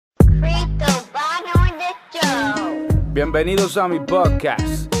Bienvenidos a mi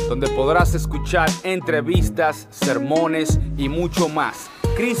podcast, donde podrás escuchar entrevistas, sermones y mucho más.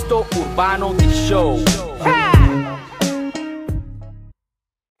 Cristo Urbano The Show.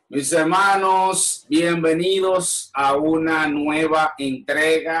 Mis hermanos, bienvenidos a una nueva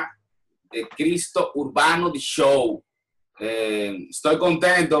entrega de Cristo Urbano The Show. Estoy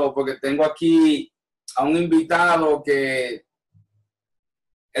contento porque tengo aquí a un invitado que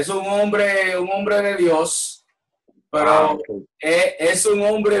es un hombre de Dios, pero es un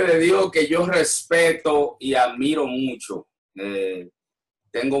hombre de Dios que yo respeto y admiro mucho.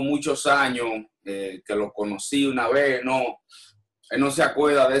 Tengo muchos años que lo conocí una vez, él no se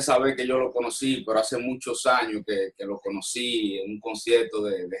acuerda de esa vez que yo lo conocí, pero hace muchos años que lo conocí en un concierto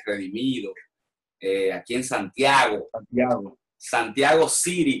de Redimido, aquí en Santiago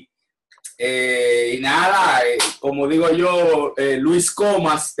City. Y nada, como digo yo, Luis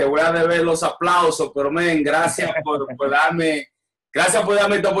Comas, te voy a deber los aplausos, pero gracias por darme esta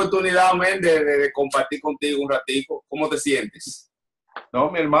oportunidad, de compartir contigo un ratico. ¿Cómo te sientes?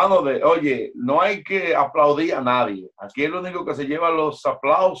 No, mi hermano, oye, no hay que aplaudir a nadie. Aquí el único que se lleva los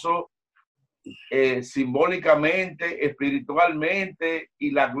aplausos simbólicamente, espiritualmente,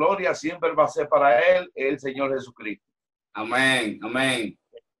 y la gloria siempre va a ser para él, el Señor Jesucristo. Amén, amén.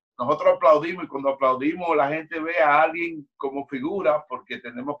 Nosotros aplaudimos y cuando aplaudimos la gente ve a alguien como figura porque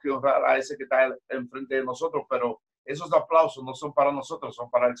tenemos que honrar a ese que está enfrente de nosotros, pero esos aplausos no son para nosotros,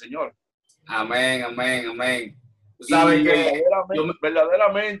 son para el Señor. Amén, amén, amén. ¿Sabes que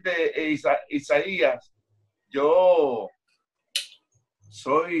verdaderamente, Isaías, yo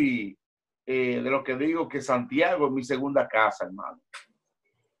soy de lo que digo que Santiago es mi segunda casa, hermano.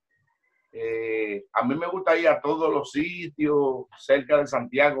 A mí me gusta ir a todos los sitios cerca de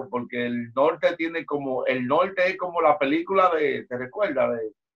Santiago porque el norte es como la película ¿te recuerdas?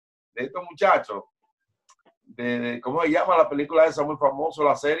 De estos muchachos, ¿cómo se llama la película esa muy famosa,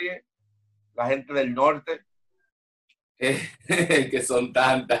 la serie? La gente del norte. Que son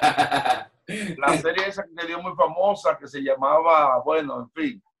tantas. La serie esa que dio muy famosa, que se llamaba, bueno, en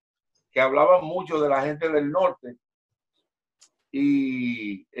fin, que hablaba mucho de la gente del norte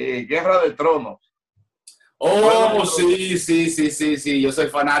y Guerra de Tronos. Oh, sí, yo soy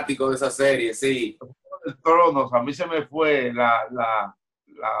fanático de esa serie, sí. De Tronos, a mí se me fue la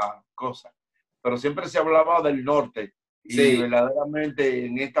cosa, pero siempre se hablaba del norte. Y sí, verdaderamente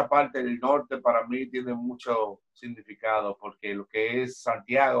en esta parte del norte para mí tiene mucho significado porque lo que es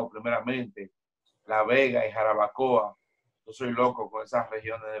Santiago primeramente, La Vega y Jarabacoa, yo soy loco con esas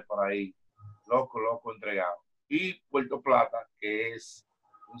regiones de por ahí, loco entregado. Y Puerto Plata, que es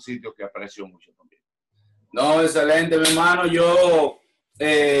un sitio que aprecio mucho también. No, excelente, mi hermano. Yo,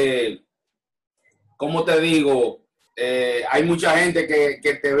 ¿cómo te digo? Hay mucha gente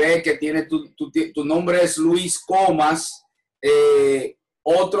que te ve, que tiene tu nombre es Luis Comas.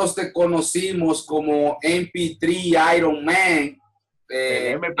 Otros te conocimos como MP3 Iron Man.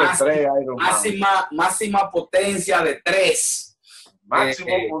 MP3 Iron Man. Máxima potencia de 3.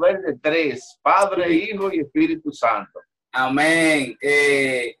 Máximo poder de 3. Padre, Hijo y Espíritu Santo. Amén.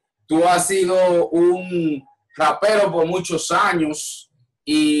 Tú has sido un rapero por muchos años.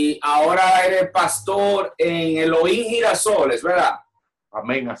 Y ahora eres pastor en Elohim Girasoles, ¿verdad?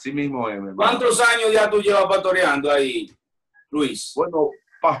 Amén, así mismo es, hermano. ¿Cuántos años ya tú llevas pastoreando ahí, Luis? Bueno,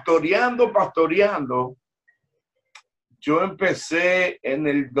 pastoreando, yo empecé en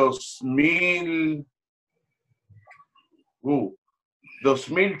el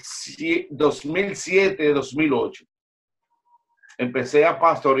 2007, 2008. Empecé a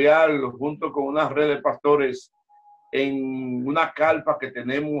pastorear junto con una red de pastores en una carpa que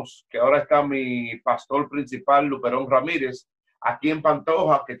tenemos, que ahora está mi pastor principal, Luperón Ramírez, aquí en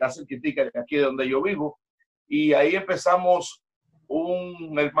Pantoja, que está cerquita de aquí donde yo vivo. Y ahí empezamos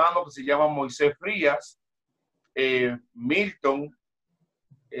un hermano que se llama Moisés Frías, Milton,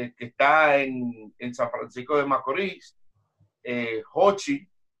 que está en San Francisco de Macorís, Jochi,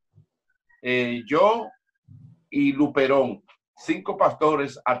 yo y Luperón, 5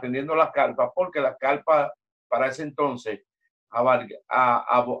 pastores atendiendo la carpa, porque la carpa para ese entonces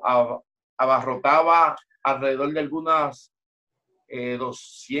abarrotaba alrededor de algunas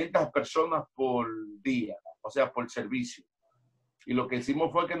 200 personas por día, o sea, por servicio. Y lo que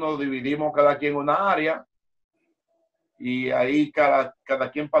hicimos fue que nos dividimos cada quien en una área y ahí cada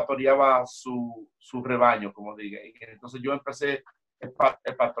quien pastoreaba su rebaño, como diga. Y entonces yo empecé el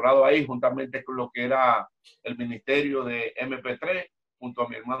pastorado ahí juntamente con lo que era el ministerio de MP3 junto a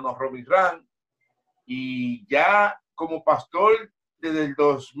mi hermano Robin Rand. Y ya como pastor desde el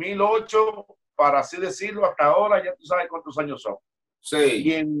 2008, para así decirlo, hasta ahora, ya tú sabes cuántos años son. Sí.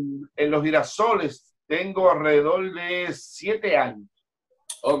 Y en los Girasoles tengo alrededor de 7 años.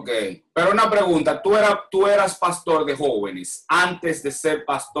 Ok. Pero una pregunta, tú eras pastor de jóvenes antes de ser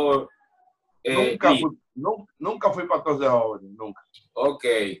pastor. Nunca fui pastor de jóvenes, nunca. Ok,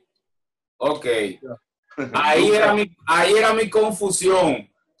 ok. Nunca. Ahí era mi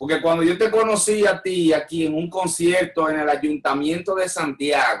confusión, porque cuando yo te conocí a ti aquí en un concierto en el Ayuntamiento de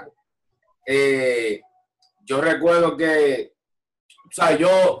Santiago, yo recuerdo que, o sea,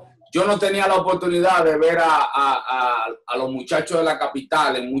 yo no tenía la oportunidad de ver a los muchachos de la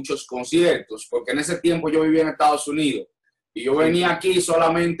capital en muchos conciertos, porque en ese tiempo yo vivía en Estados Unidos y yo venía aquí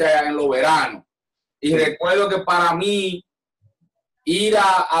solamente en los veranos. Y recuerdo que para mí ir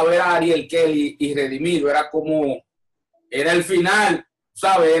a ver a Ariel Kelly y Redimido era el final,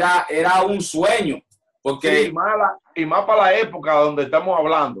 ¿sabes? Era un sueño. Porque sí, y más para la época donde estamos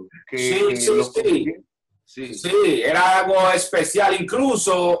hablando. Sí, era algo especial.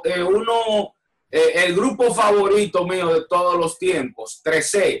 Incluso el grupo favorito mío de todos los tiempos,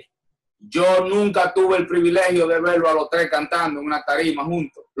 3C, yo nunca tuve el privilegio de verlo a los tres cantando en una tarima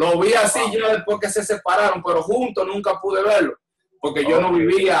juntos. Lo vi así yo después que se separaron, pero juntos nunca pude verlo, porque yo no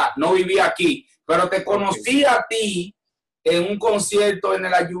vivía aquí. Pero te conocí a ti en un concierto en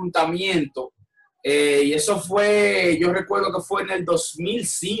el ayuntamiento, y eso fue, yo recuerdo que fue en el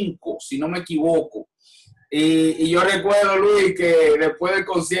 2005, si no me equivoco. Y yo recuerdo, Luis, que después del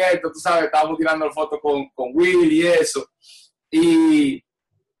concierto, tú sabes, estábamos tirando fotos con Will y eso, y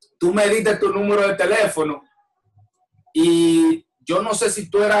tú me diste tu número de teléfono, y yo no sé si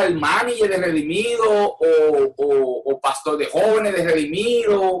tú eras el manager de Redimido o pastor de jóvenes de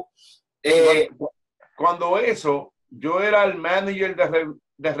Redimido. Cuando eso, yo era el manager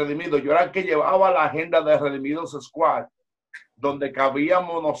de Redimido, yo era el que llevaba la agenda de Redimidos Squad, donde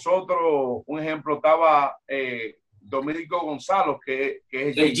cabíamos nosotros. Un ejemplo, estaba Dominico Gonzalo, que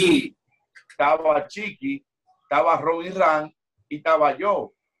es G. Estaba Chiqui, estaba Robin Ran y estaba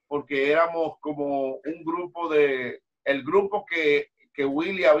yo, porque éramos como un grupo el grupo que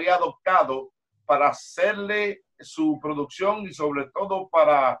Willy había adoptado para hacerle su producción y sobre todo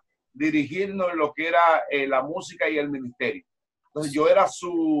para dirigirnos en lo que era la música y el ministerio. Entonces yo era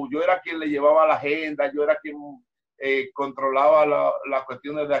quien le llevaba la agenda, yo era quien controlaba las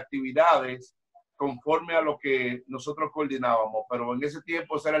cuestiones de actividades conforme a lo que nosotros coordinábamos, pero en ese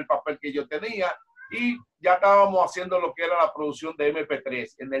tiempo ese era el papel que yo tenía y ya estábamos haciendo lo que era la producción de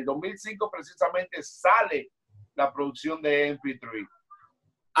MP3. En el 2005 precisamente sale la producción de MP3.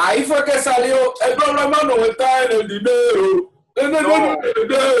 Ahí fue que salió, el problema no está en el dinero. No.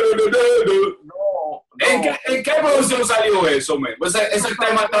 ¿En qué producción salió eso, man? Ese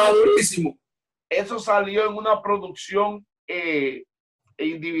tema estaba durísimo. Eso salió en una producción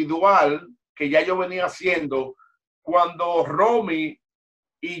individual que ya yo venía haciendo cuando Romy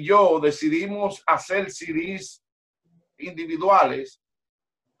y yo decidimos hacer CDs individuales.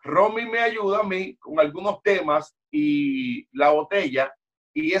 Romy me ayuda a mí con algunos temas y La Botella,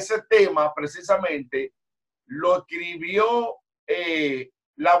 y ese tema precisamente lo escribió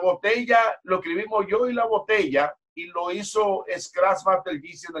La Botella, lo escribimos yo y La Botella, y lo hizo Scratch Master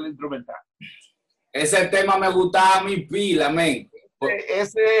GC en el instrumental. Ese tema me gustaba a mi pila, men.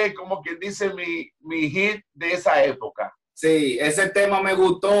 Ese, como quien dice, mi hit de esa época. Sí, ese tema me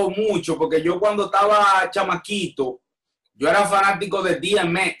gustó mucho porque yo cuando estaba chamaquito, yo era fanático de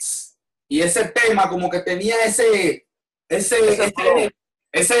DMX y ese tema como que tenía esa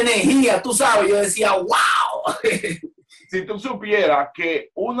energía, tú sabes, yo decía, wow. Si tú supieras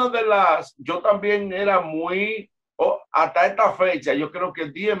que una de yo también era muy, hasta esta fecha, yo creo que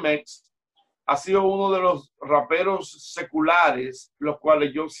DMX ha sido uno de los raperos seculares, los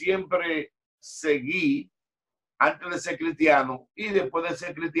cuales yo siempre seguí antes de ser cristiano y después de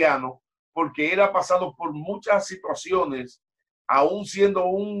ser cristiano, porque él ha pasado por muchas situaciones, aún siendo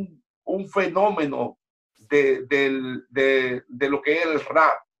un fenómeno de lo que es el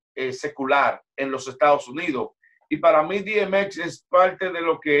rap secular en los Estados Unidos. Y para mí DMX es parte de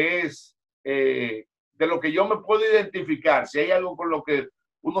lo que es, de lo que yo me puedo identificar. Si hay algo con lo que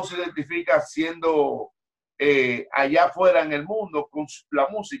uno se identifica siendo allá afuera en el mundo con la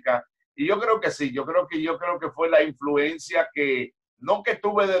música, y yo creo que sí, yo creo que fue la influencia que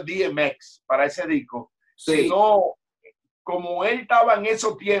tuve de DMX para ese disco, sí, sino como él estaba en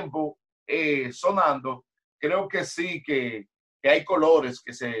esos tiempos sonando, creo que sí, que hay colores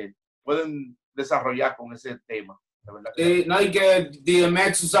que se pueden desarrollar con ese tema. La verdad que no hay que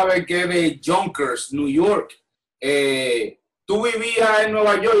DMX, sabe que de Yonkers, New York. Tú vivías en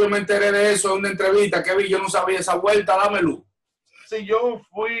Nueva York, yo me enteré de eso en una entrevista que vi, yo no sabía esa vuelta, dámelo. Sí, yo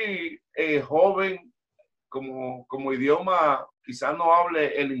fui joven como idioma quizás no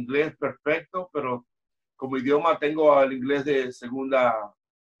hable el inglés perfecto, pero como idioma tengo el inglés de segunda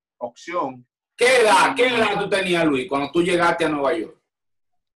opción. Qué edad tú tenías, Luis, cuando tú llegaste a Nueva York?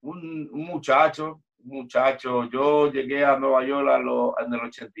 Un muchacho. Yo llegué a Nueva York en el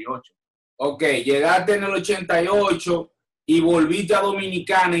 88. Ok, llegaste en el 88 y volviste a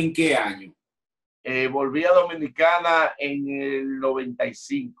Dominicana ¿en qué año? Volví a Dominicana en el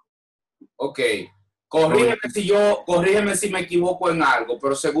 95. Ok, corrígeme si me equivoco en algo,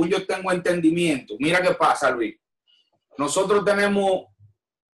 pero según yo tengo entendimiento, mira qué pasa, Luis. Nosotros tenemos,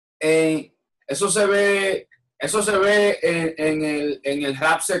 eso se ve en el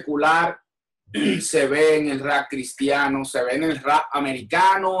rap secular, se ve en el rap cristiano, se ve en el rap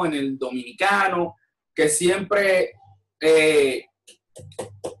americano, en el dominicano, que siempre,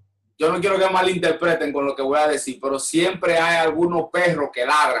 yo no quiero que malinterpreten con lo que voy a decir, pero siempre hay algunos perros que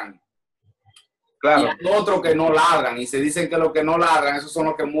ladran. Claro. Y hay otros que no ladran, y se dicen que los que no ladran, esos son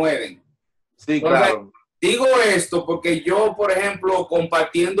los que mueren. Sí, entonces, claro. Digo esto porque yo, por ejemplo,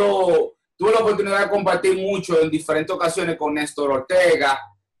 tuve la oportunidad de compartir mucho en diferentes ocasiones con Néstor Ortega.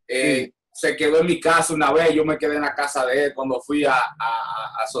 Sí. Se quedó en mi casa una vez, yo me quedé en la casa de él cuando fui a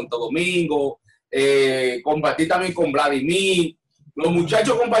Santo Domingo. Compartí también con Vladimir. Los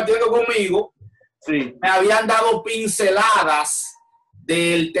muchachos compartiendo conmigo, sí, me habían dado pinceladas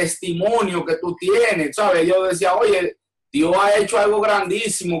del testimonio que tú tienes, ¿sabes? Yo decía, oye, Dios ha hecho algo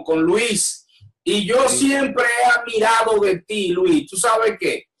grandísimo con Luis. Y yo siempre he admirado de ti, Luis. ¿Tú sabes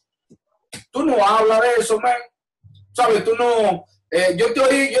qué? Tú no hablas de eso, man. ¿Sabes? Tú no... yo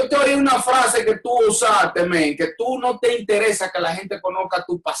te oí una frase que tú usaste, man, que tú no te interesa que la gente conozca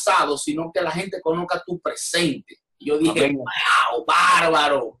tu pasado, sino que la gente conozca tu presente. Y yo dije, wow,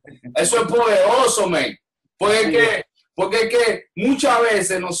 bárbaro. Eso es poderoso, man. Porque es que muchas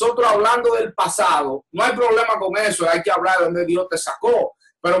veces nosotros hablando del pasado, no hay problema con eso, hay que hablar de donde Dios te sacó.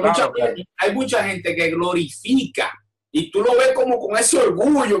 Pero hay mucha gente que glorifica y tú lo ves como con ese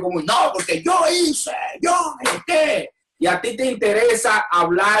orgullo, como no, porque yo hice, ¿qué? Y a ti te interesa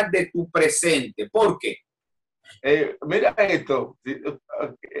hablar de tu presente. ¿Por qué? Mira esto,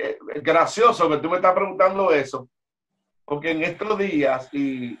 gracioso que tú me estás preguntando eso, porque en estos días,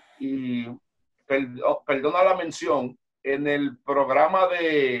 perdona la mención, en el programa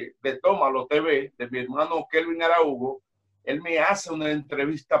de Tómalo TV, de mi hermano Kelvin Araújo, él me hace una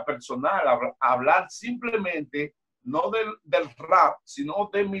entrevista personal, hablar simplemente, no del rap, sino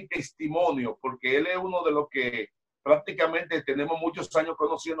de mi testimonio, porque él es uno de los que prácticamente tenemos muchos años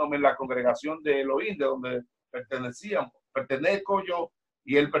conociéndome en la congregación de Elohim, de donde pertenezco yo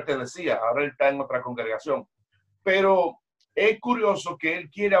y él pertenecía, ahora él está en otra congregación. Pero es curioso que él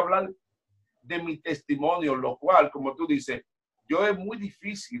quiere hablar de mi testimonio, lo cual, como tú dices, yo es muy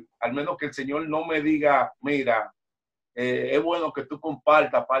difícil, al menos que el Señor no me diga, mira, es bueno que tú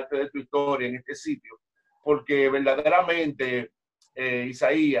compartas parte de tu historia en este sitio, porque verdaderamente,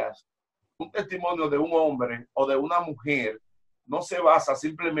 Isaías, un testimonio de un hombre o de una mujer no se basa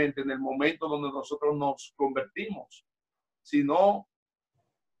simplemente en el momento donde nosotros nos convertimos, sino,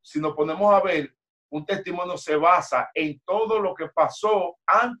 si nos ponemos a ver, un testimonio se basa en todo lo que pasó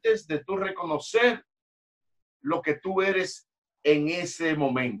antes de tú reconocer lo que tú eres en ese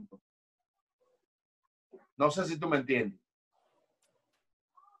momento. No sé si tú me entiendes.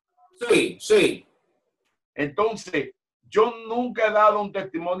 Sí, sí. Entonces, yo nunca he dado un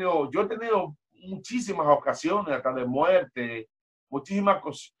testimonio, yo he tenido muchísimas ocasiones hasta de muerte, muchísimas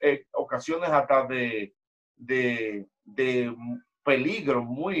ocasiones hasta de peligro,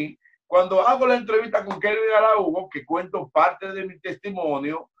 muy... Cuando hago la entrevista con Kelvin Araújo, que cuento parte de mi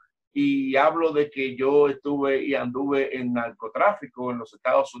testimonio y hablo de que yo estuve y anduve en narcotráfico en los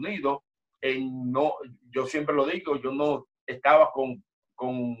Estados Unidos, yo siempre lo digo, yo no estaba con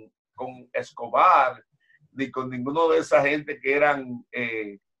Escobar, ni con ninguno de esa gente que eran,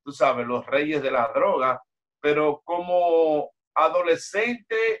 tú sabes, los reyes de la droga, pero como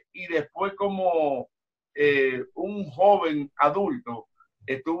adolescente y después como un joven adulto,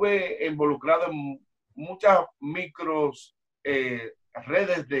 estuve involucrado en muchas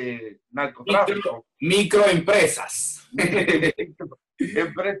redes de narcotráfico. Microempresas.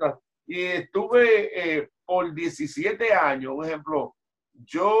 Empresas. Y estuve por 17 años, un ejemplo,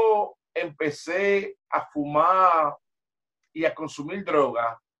 yo empecé a fumar y a consumir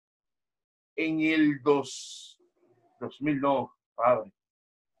droga en el 2000, no, padre.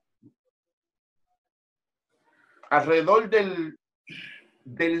 Alrededor del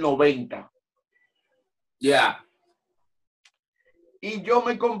 90. Ya. Y yo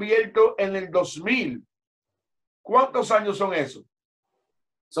me convierto en el 2000. ¿Cuántos años son esos?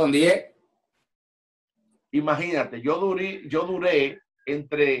 Son 10. imagínate, yo duré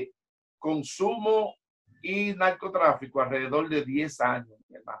entre consumo y narcotráfico alrededor de 10 años,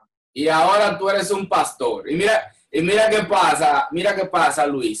 mi hermano. Y ahora tú eres un pastor. Y mira qué pasa,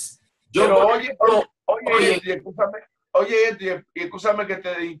 Luis. Yo, Pero por ejemplo, oye, escúchame que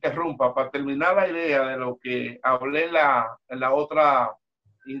te interrumpa para terminar la idea de lo que hablé en la otra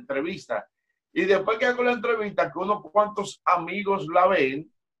entrevista. Y después que hago la entrevista, que unos cuantos amigos la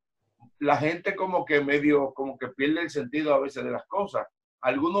ven, la gente como que medio, como que pierde el sentido a veces de las cosas.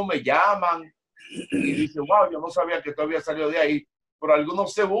 Algunos me llaman y dicen, wow, yo no sabía que tú habías salido de ahí. Pero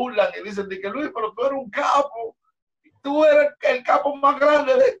algunos se burlan y dicen, que Luis, pero tú eres un capo. Tú eres el capo más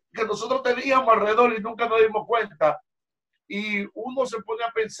grande que nosotros teníamos alrededor y nunca nos dimos cuenta. Y uno se pone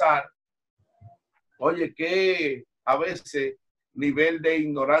a pensar, oye, que a veces nivel de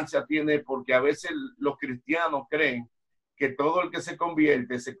ignorancia tiene, porque a veces los cristianos creen que todo el que se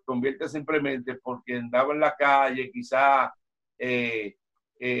convierte simplemente porque andaba en la calle, quizá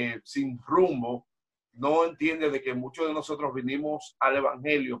sin rumbo, no entiende de que muchos de nosotros vinimos al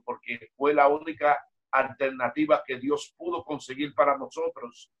evangelio porque fue la única alternativa que Dios pudo conseguir para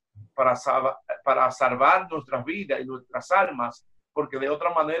nosotros, para salvar nuestras vidas y nuestras almas, porque de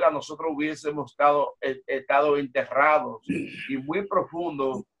otra manera nosotros hubiésemos estado enterrados y muy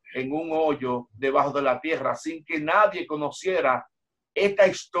profundo en un hoyo debajo de la tierra sin que nadie conociera esta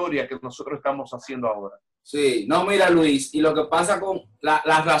historia que nosotros estamos haciendo ahora. sí, no, mira, Luis, y lo que pasa con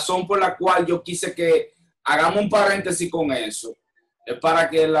la razón por la cual yo quise que hagamos un paréntesis con eso, es para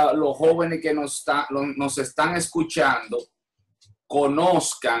que los jóvenes que nos están escuchando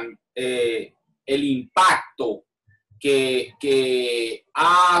conozcan el impacto que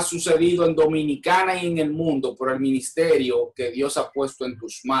ha sucedido en Dominicana y en el mundo por el ministerio que Dios ha puesto en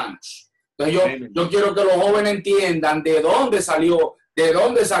tus manos. Entonces yo quiero que los jóvenes entiendan de dónde salió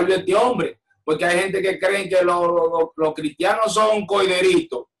este hombre, porque hay gente que creen que los cristianos son un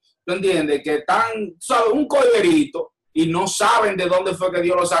coiderito, ¿tú entiendes? Que están, ¿sabes? Un coiderito y no saben de dónde fue que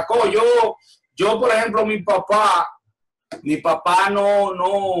Dios lo sacó. Yo por ejemplo, mi papá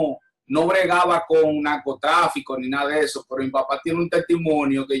no bregaba con narcotráfico ni nada de eso, pero mi papá tiene un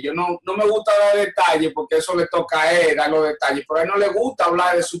testimonio que yo no me gusta dar detalles porque eso le toca a él dar los detalles, pero a él no le gusta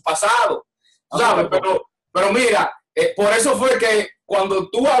hablar de su pasado, ¿sabes? Pero mira, por eso fue que cuando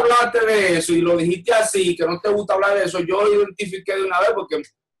tú hablaste de eso y lo dijiste así, que no te gusta hablar de eso, yo identifiqué de una vez porque,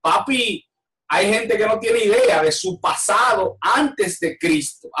 papi, hay gente que no tiene idea de su pasado antes de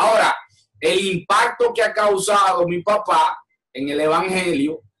Cristo. Ahora, el impacto que ha causado mi papá en el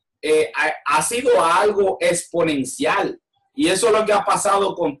evangelio ha sido algo exponencial. Y eso es lo que ha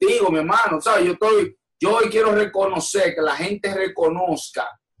pasado contigo, mi hermano. ¿Sabes? Yo hoy quiero reconocer, que la gente reconozca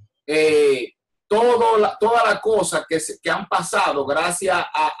todas las cosas que han pasado gracias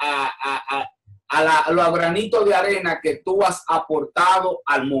a los granitos de arena que tú has aportado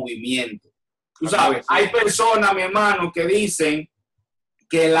al movimiento. Tú sabes, hay personas, mi hermano, que dicen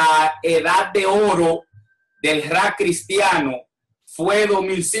que la edad de oro del rap cristiano fue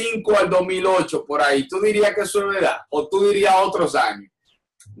 2005 al 2008, por ahí. ¿Tú dirías que eso es verdad? ¿O tú dirías otros años?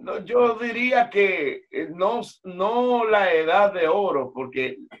 No, yo diría que no la edad de oro,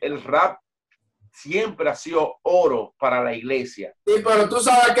 porque el rap siempre ha sido oro para la iglesia. Sí, pero tú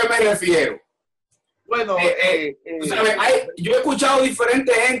sabes a qué me refiero. Bueno, ¿sabes? Yo he escuchado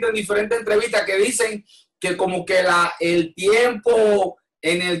diferentes gente en diferentes entrevistas que dicen que como que el tiempo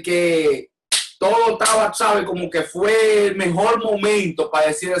en el que todo estaba, ¿sabes? Como que fue el mejor momento, para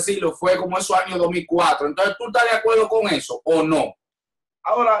decirlo, fue como esos años 2004. Entonces, ¿tú estás de acuerdo con eso o no?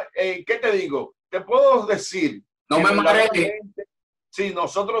 Ahora, ¿qué te digo? Te puedo decir. No me marees. Sí,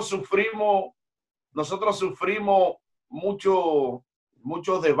 nosotros sufrimos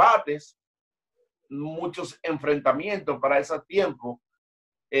muchos debates, muchos enfrentamientos para ese tiempo.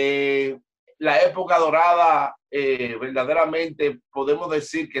 La época dorada, verdaderamente podemos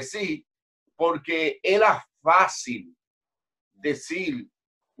decir que sí, porque era fácil decir,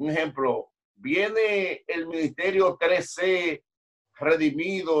 un ejemplo, viene el Ministerio 13C,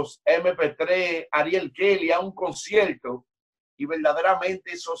 Redimidos, MP3, Ariel Kelly a un concierto y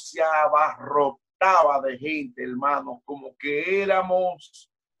verdaderamente eso se abarrotaba de gente, hermano, como que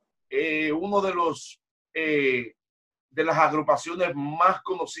éramos uno de las agrupaciones más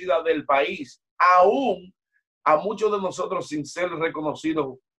conocidas del país, aún a muchos de nosotros sin ser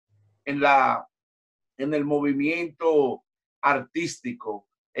reconocidos en el movimiento artístico.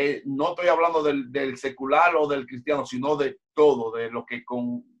 No estoy hablando del secular o del cristiano, sino de todo, de lo que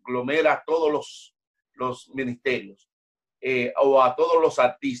conglomera todos los ministerios o a todos los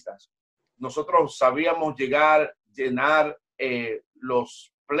artistas. Nosotros sabíamos llenar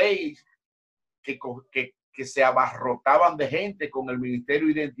los plays que que se abarrotaban de gente con el Ministerio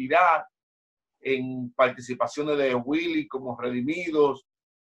de Identidad, en participaciones de Willy como Redimidos,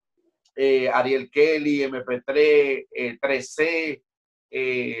 Ariel Kelly, MP3, 3C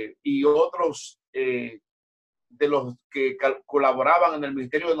y otros de los que colaboraban en el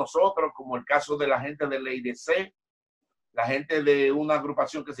ministerio de nosotros, como el caso de la gente de la IDC, la gente de una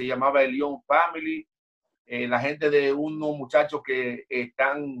agrupación que se llamaba el Leon Family, la gente de unos muchachos que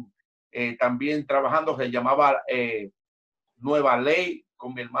están también trabajando, se llamaba Nueva Ley,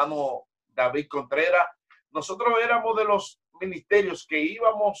 con mi hermano David Contreras. Nosotros éramos de los ministerios que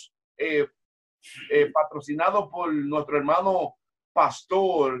íbamos patrocinados por nuestro hermano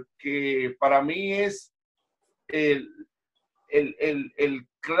pastor, que para mí es el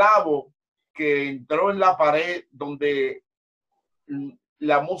clavo que entró en la pared donde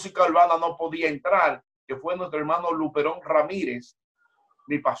la música urbana no podía entrar, que fue nuestro hermano Luperón Ramírez,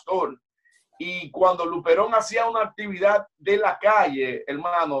 mi pastor. Y cuando Luperón hacía una actividad de la calle,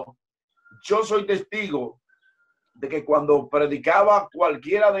 hermano, yo soy testigo de que cuando predicaba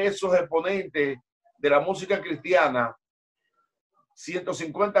cualquiera de esos exponentes de la música cristiana,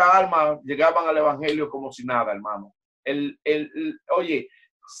 150 almas llegaban al evangelio como si nada, hermano. Oye,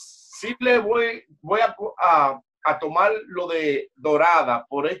 sí le voy a tomar lo de Dorada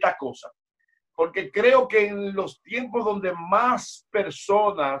por esta cosa, porque creo que en los tiempos donde más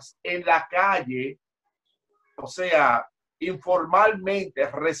personas en la calle, o sea, informalmente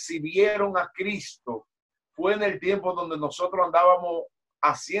recibieron a Cristo, fue en el tiempo donde nosotros andábamos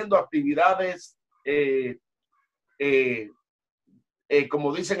haciendo actividades,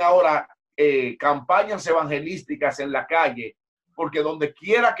 como dicen ahora, campañas evangelísticas en la calle, porque donde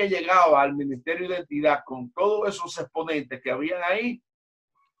quiera que llegaba al Ministerio de Identidad con todos esos exponentes que habían ahí,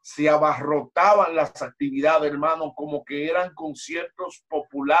 se abarrotaban las actividades, hermano, como que eran conciertos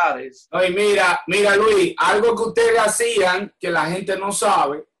populares. Oye, mira, Luis, algo que ustedes hacían que la gente no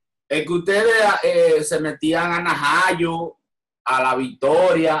sabe es que ustedes se metían a Najayo, a La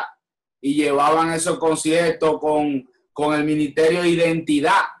Victoria y llevaban esos conciertos con el Ministerio de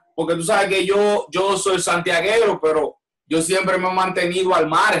Identidad. Porque tú sabes que yo soy santiaguero, pero yo siempre me he mantenido al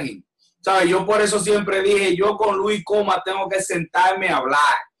margen. ¿Sabes? Yo por eso siempre dije, yo con Luis Coma tengo que sentarme a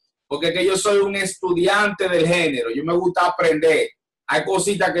hablar. Porque es que yo soy un estudiante del género. Yo me gusta aprender. Hay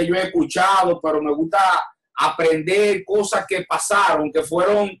cositas que yo he escuchado, pero me gusta aprender cosas que pasaron, que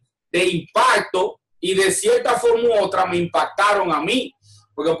fueron de impacto y de cierta forma u otra me impactaron a mí.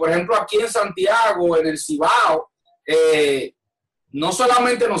 Porque, por ejemplo, aquí en Santiago, en el Cibao, no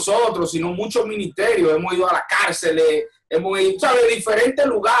solamente nosotros, sino muchos ministerios, hemos ido a las cárceles, hemos ido, ¿sabes?, de diferentes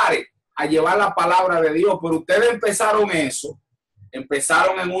lugares a llevar la palabra de Dios, pero ustedes empezaron eso,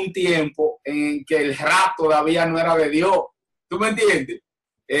 empezaron en un tiempo en que el rap todavía no era de Dios, ¿tú me entiendes?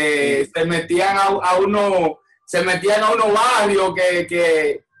 Se metían a unos barrios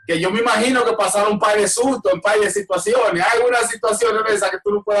que yo me imagino que pasaron un par de sustos, un par de situaciones. ¿Hay alguna situación de esa que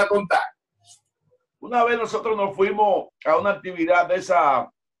tú nos puedas contar? Una vez nosotros nos fuimos a una actividad de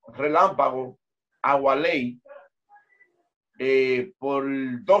esa relámpago, Agualey, por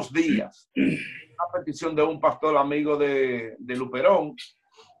 2 días. Una petición de un pastor amigo de Luperón.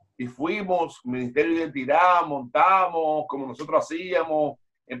 Y fuimos, Ministerio de Identidad, montamos como nosotros hacíamos,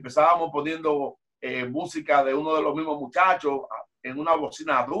 empezábamos poniendo música de uno de los mismos muchachos en una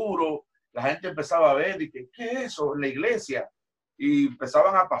bocina duro. La gente empezaba a ver y que, ¿qué es eso? En la iglesia. Y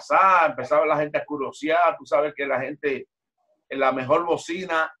empezaban a pasar, empezaba la gente a curiosear. Tú sabes que la gente, la mejor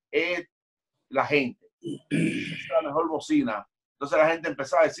bocina es la gente. Es la mejor bocina. Entonces la gente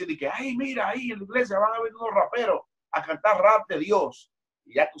empezaba a decir y que, ay, mira, ahí en la iglesia van a venir unos raperos a cantar rap de Dios.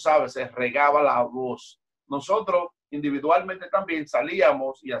 Y ya tú sabes, se regaba la voz. Nosotros individualmente también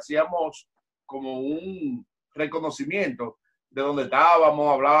salíamos y hacíamos como un reconocimiento de donde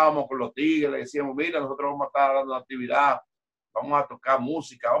estábamos, hablábamos con los tigres, decíamos, mira, nosotros vamos a estar dando una actividad, vamos a tocar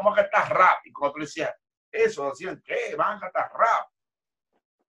música, vamos a cantar rap. Y cuando tú decías eso, decían, ¿qué? Van a cantar rap.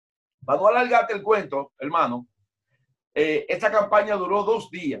 Para no alargarte el cuento, hermano, esta campaña duró 2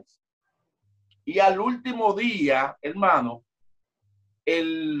 días. Y al último día, hermano,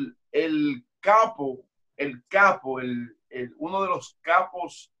 el capo, uno de los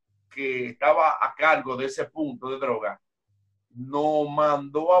capos que estaba a cargo de ese punto de droga, nos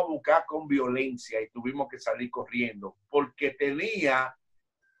mandó a buscar con violencia y tuvimos que salir corriendo porque tenía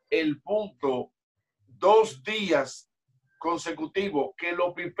el punto 2 días consecutivos que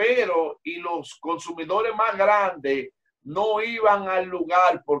los piperos y los consumidores más grandes no iban al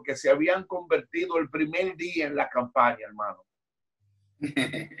lugar porque se habían convertido el primer día en la campaña, hermano.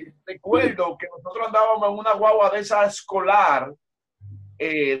 Recuerdo que nosotros andábamos en una guagua de esa escolar,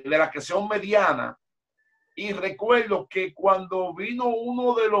 de la que son mediana, Y recuerdo que cuando vino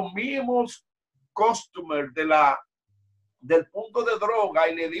uno de los mismos customers del punto de droga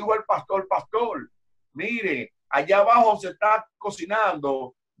y le dijo al pastor, pastor, mire, allá abajo se está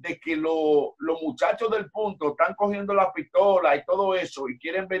cocinando de que los muchachos del punto están cogiendo la pistola y todo eso y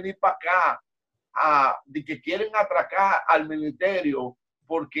quieren venir para acá, de que quieren atracar al ministerio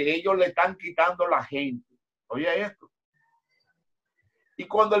porque ellos le están quitando la gente. Oye esto. Y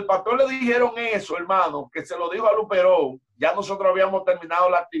cuando el pastor le dijeron eso, hermano, que se lo dijo a Luperón, ya nosotros habíamos terminado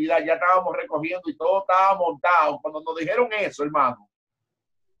la actividad, ya estábamos recogiendo y todo estaba montado. Cuando nos dijeron eso, hermano,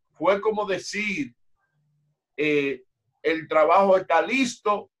 fue como decir, el trabajo está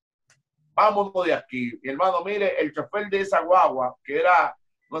listo, vámonos de aquí. Mi hermano, mire, el chofer de esa guagua, que era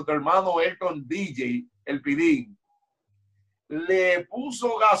nuestro hermano Elton DJ, el Pidín, le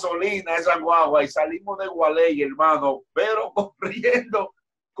puso gasolina a esa guagua y salimos de Gualey, hermano, pero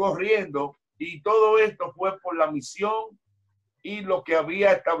corriendo. Y todo esto fue por la misión y lo que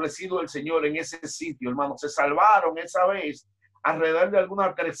había establecido el Señor en ese sitio, hermano. Se salvaron esa vez alrededor de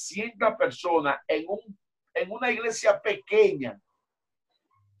algunas 300 personas en una iglesia pequeña.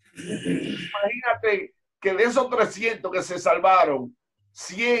 Imagínate que de esos 300 que se salvaron,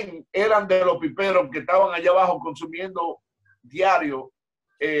 100 eran de los piperos que estaban allá abajo consumiendo diario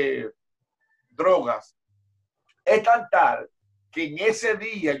drogas. Es tan tal que en ese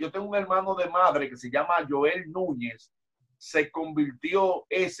día yo tengo un hermano de madre que se llama Joel Núñez, se convirtió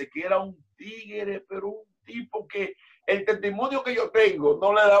que era un tigre, pero un tipo que el testimonio que yo tengo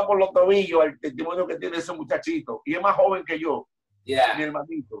no le da por los tobillos al testimonio que tiene ese muchachito, y es más joven que yo, mi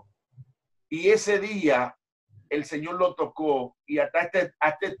hermanito. Y ese día el Señor lo tocó y hasta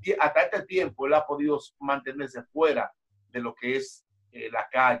este tiempo él ha podido mantenerse fuera de lo que es la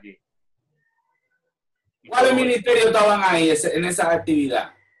calle. ¿Cuáles ministerios estaban ahí en esa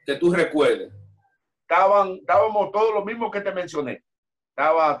actividad que tú recuerdes? Estábamos todos los mismos que te mencioné.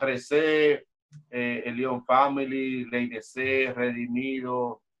 Estaba 3C, el Leon Family, Ley de C,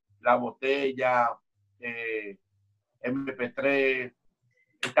 Redimido, La Botella, MP3,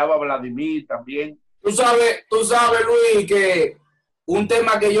 estaba Vladimir también. Tú sabes, Luis, que un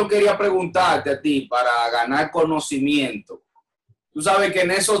tema que yo quería preguntarte a ti para ganar conocimiento. Tú sabes que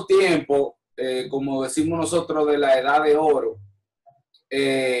en esos tiempos, como decimos nosotros, de la edad de oro,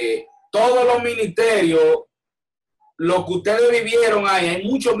 todos los ministerios, lo que ustedes vivieron ahí, hay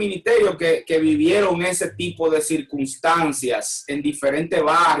muchos ministerios que vivieron ese tipo de circunstancias en diferentes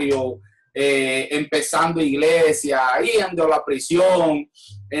barrios, empezando iglesia, yendo a la prisión.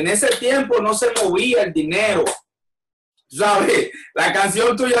 En ese tiempo no se movía el dinero. ¿Sabes? La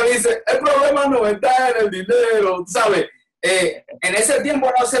canción tuya dice, el problema no está en el dinero, ¿sabes? En ese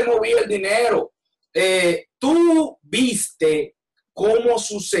tiempo no se movía el dinero. Tú viste cómo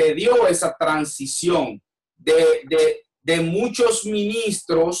sucedió esa transición de muchos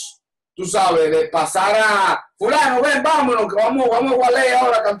ministros, tú sabes, de pasar a fulano, ven, vámonos, que vamos a Gualey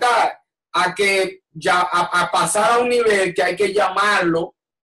ahora a cantar, a que ya a pasar a un nivel que hay que llamarlo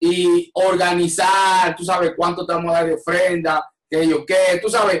y organizar, tú sabes cuánto te vamos a dar de ofrenda, tú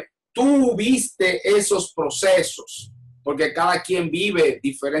sabes, tú viste esos procesos, porque cada quien vive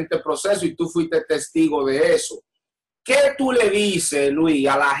diferentes procesos y tú fuiste testigo de eso. ¿Qué tú le dices, Luis,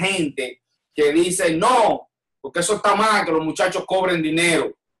 a la gente que dice no, porque eso está mal, que los muchachos cobren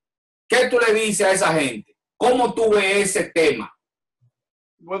dinero? ¿Qué tú le dices a esa gente? ¿Cómo tú ves ese tema?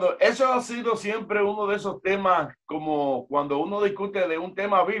 Bueno, eso ha sido siempre uno de esos temas, como cuando uno discute de un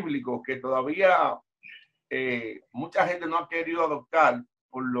tema bíblico que todavía mucha gente no ha querido adoptar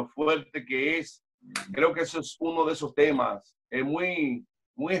por lo fuerte que es. Creo que eso es uno de esos temas, es muy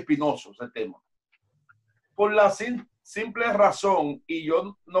espinoso ese tema. Por la simple razón, y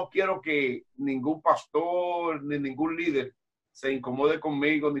yo no quiero que ningún pastor ni ningún líder se incomode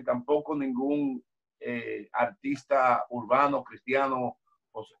conmigo, ni tampoco ningún artista urbano, cristiano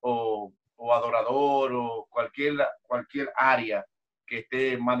o adorador o cualquier área que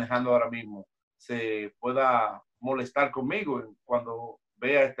esté manejando ahora mismo se pueda molestar conmigo cuando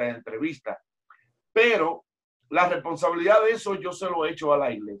vea esta entrevista. Pero la responsabilidad de eso yo se lo he hecho a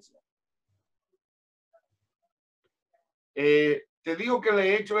la iglesia. Te digo que le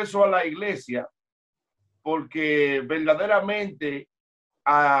he hecho eso a la iglesia porque verdaderamente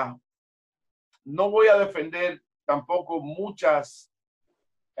no voy a defender tampoco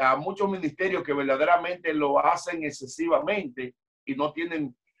a muchos ministerios que verdaderamente lo hacen excesivamente y no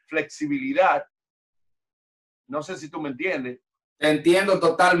tienen flexibilidad. No sé si tú me entiendes. Te entiendo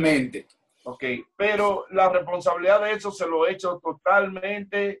totalmente. Ok, pero la responsabilidad de eso se lo he hecho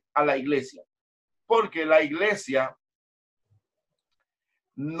totalmente a la iglesia, porque la iglesia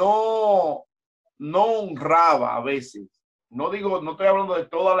no no honraba a veces. No digo, no estoy hablando de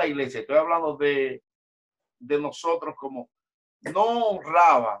toda la iglesia, estoy hablando de nosotros, como no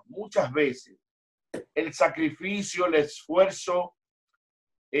honraba muchas veces el sacrificio, el esfuerzo,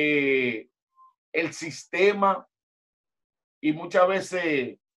 el sistema y muchas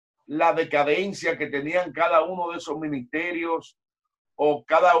veces la decadencia que tenían cada uno de esos ministerios o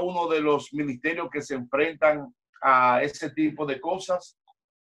cada uno de los ministerios que se enfrentan a ese tipo de cosas,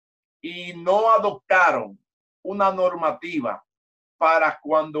 y no adoptaron una normativa para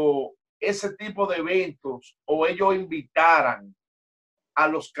cuando ese tipo de eventos o ellos invitaran a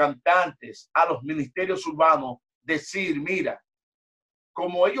los cantantes, a los ministerios urbanos, decir, mira,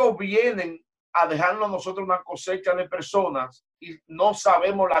 como ellos vienen a dejarnos a nosotros una cosecha de personas y no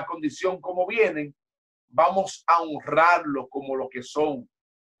sabemos la condición como vienen, vamos a honrarlos como lo que son.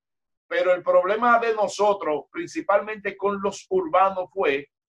 Pero el problema de nosotros, principalmente con los urbanos, fue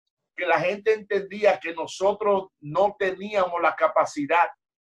que la gente entendía que nosotros no teníamos la capacidad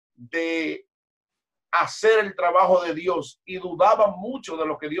de hacer el trabajo de Dios y dudaban mucho de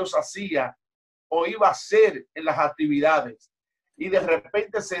lo que Dios hacía o iba a hacer en las actividades. Y de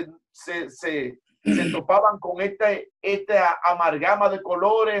repente se topaban con esta amalgama de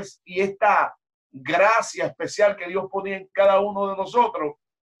colores y esta gracia especial que Dios ponía en cada uno de nosotros.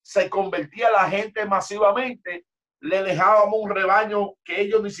 Se convertía la gente masivamente, le dejábamos un rebaño que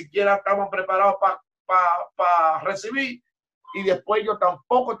ellos ni siquiera estaban preparados para recibir, y después ellos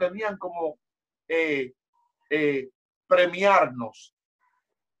tampoco tenían como premiarnos.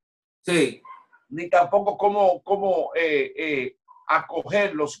 Sí. Ni tampoco como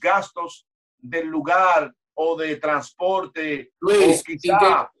acoger los gastos del lugar o de transporte. Luis,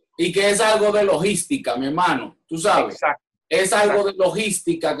 quizá, y que es algo de logística, mi hermano, tú sabes. Exacto. Es algo de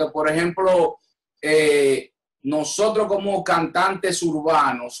logística que, por ejemplo, nosotros como cantantes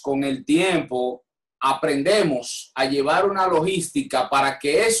urbanos, con el tiempo, aprendemos a llevar una logística para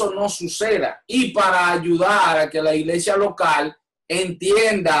que eso no suceda y para ayudar a que la iglesia local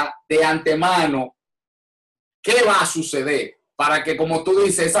entienda de antemano qué va a suceder, para que, como tú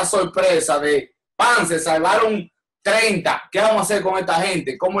dices, esa sorpresa de pan, se salvaron 30, ¿qué vamos a hacer con esta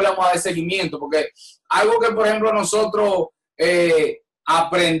gente? ¿Cómo le vamos a dar seguimiento? Porque algo que, por ejemplo, nosotros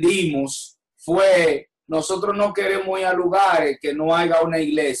aprendimos fue, nosotros no queremos ir a lugares que no haya una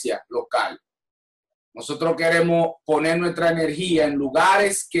iglesia local. Nosotros queremos poner nuestra energía en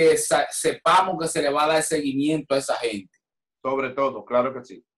lugares que sepamos que se le va a dar seguimiento a esa gente. Sobre todo, claro que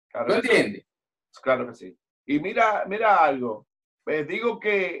sí. Claro ¿Tú entiendes? Sí. Claro que sí. Y mira algo. Digo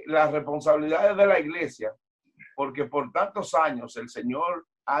que las responsabilidades de la iglesia, porque por tantos años el Señor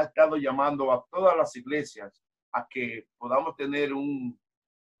ha estado llamando a todas las iglesias a que podamos tener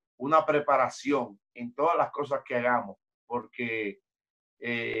una preparación en todas las cosas que hagamos, porque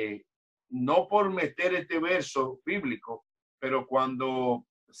no por meter este verso bíblico, pero cuando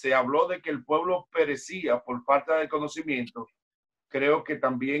se habló de que el pueblo perecía por falta de conocimiento, creo que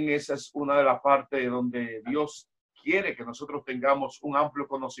también esa es una de las partes donde Dios quiere que nosotros tengamos un amplio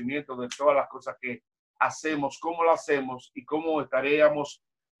conocimiento de todas las cosas que hacemos, cómo lo hacemos y cómo estaríamos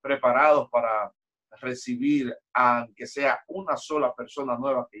preparados para recibir, aunque sea una sola persona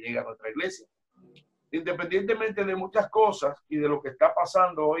nueva que llegue a nuestra iglesia. Independientemente de muchas cosas y de lo que está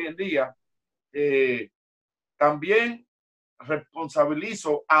pasando hoy en día, también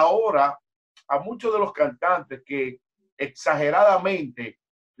responsabilizo ahora a muchos de los cantantes que exageradamente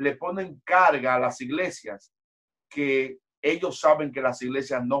le ponen carga a las iglesias que ellos saben que las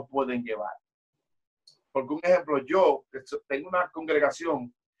iglesias no pueden llevar. Porque un ejemplo, yo tengo una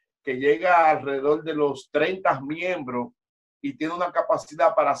congregación que llega alrededor de los 30 miembros y tiene una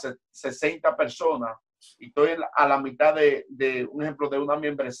capacidad para 60 personas, y estoy a la mitad de un ejemplo de una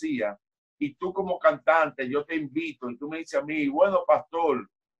membresía, y tú como cantante, yo te invito y tú me dices a mí, bueno, pastor,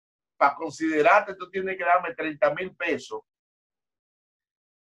 para considerarte tú tienes que darme 30,000 pesos.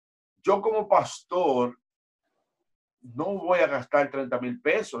 Yo como pastor no voy a gastar 30,000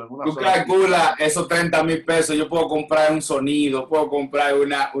 pesos en una Tú calculas esos 30,000 pesos, yo puedo comprar un sonido, puedo comprar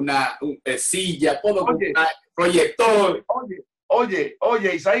una silla, puedo comprar proyector.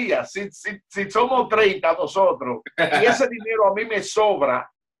 Oye, Isaías, si somos 30 nosotros y ese dinero a mí me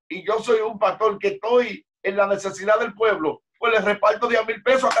sobra y yo soy un pastor que estoy en la necesidad del pueblo, pues le reparto 10,000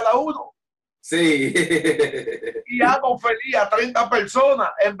 pesos a cada uno. Sí. Y hago feliz a 30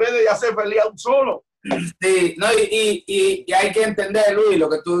 personas en vez de hacer feliz a un solo. Sí, no, y hay que entender, Luis, lo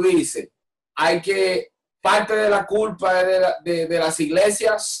que tú dices. Parte de la culpa de las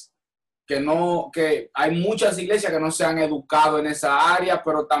iglesias, que hay muchas iglesias que no se han educado en esa área,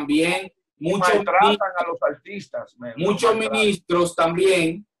 pero también muchos tratan a los artistas. Muchos ministros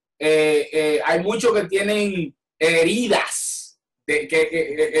también hay muchos que tienen heridas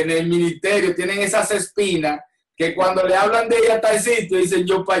en el ministerio, tienen esas espinas que cuando le hablan de ella tal sitio dicen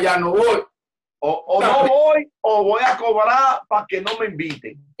yo para allá no voy. O no voy o voy a cobrar para que no me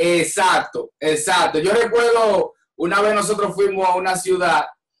inviten. Exacto, exacto. Yo recuerdo una vez nosotros fuimos a una ciudad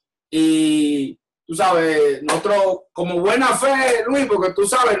y tú sabes, nosotros como buena fe, Luis, porque tú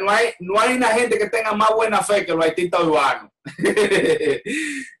sabes, no hay una gente que tenga más buena fe que los artistas urbanos.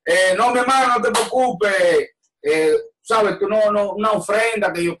 No, mi hermano, no te preocupes. Sabes, tú no, una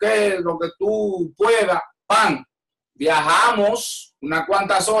ofrenda que yo quiero, lo que tú puedas, pan. Viajamos unas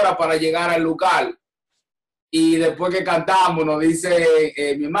cuantas horas para llegar al local y después que cantamos nos dice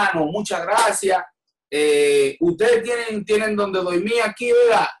mi hermano, muchas gracias. Ustedes tienen donde dormir aquí,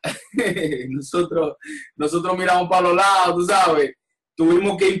 ¿verdad? nosotros miramos para los lados, tú sabes.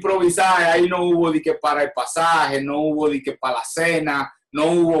 Tuvimos que improvisar, ahí no hubo de que para el pasaje, no hubo de que para la cena, no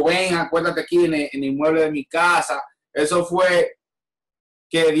hubo, ven, acuérdate aquí en el inmueble de mi casa. Eso fue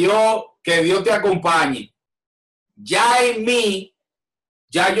que Dios te acompañe. Ya en mí,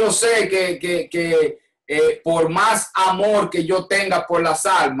 ya yo sé que por más amor que yo tenga por las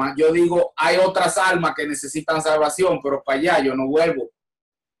almas, yo digo, hay otras almas que necesitan salvación, pero para allá yo no vuelvo.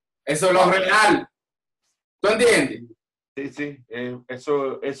 Eso es lo real. ¿Tú entiendes? Sí,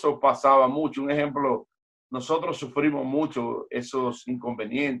 eso pasaba mucho. Un ejemplo, nosotros sufrimos mucho esos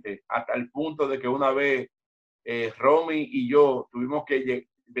inconvenientes, hasta el punto de que una vez Romy y yo tuvimos que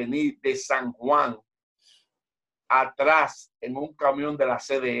venir de San Juan atrás en un camión de la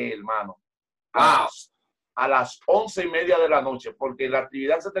CDE, hermano. A las 11:30 de la noche, porque la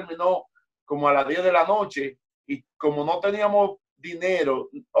actividad se terminó como a las 10 de la noche y como no teníamos dinero,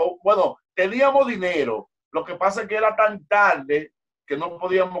 bueno, teníamos dinero, lo que pasa es que era tan tarde que no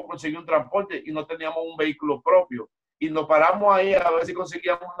podíamos conseguir un transporte y no teníamos un vehículo propio y nos paramos ahí a ver si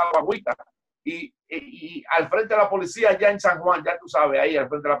conseguíamos una guaguita y al frente de la policía ya en San Juan, ya tú sabes, ahí al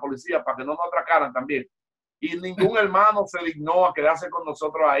frente de la policía para que no nos atracaran también. Y ningún hermano se dignó a quedarse con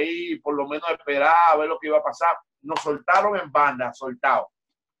nosotros ahí, por lo menos esperar a ver lo que iba a pasar. Nos soltaron en banda, soltados.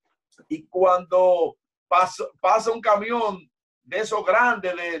 Y cuando pasa un camión de esos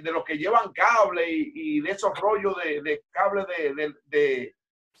grandes, de los que llevan cable y de esos rollos de cable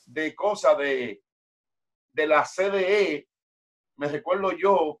de cosas de la CDE, me recuerdo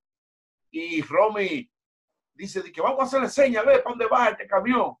yo, y Romy dice que vamos a hacerle señas, ve para dónde va este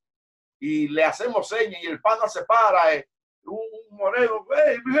camión. Y le hacemos señas y el pana se para, un moreno,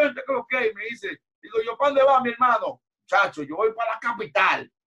 hey, mi gente, ¿qué es lo que hay? Me dice, digo yo, ¿para dónde va mi hermano? Muchacho, yo voy para la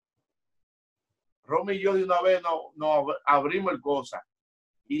capital. Romy y yo de una vez nos abrimos el cosa.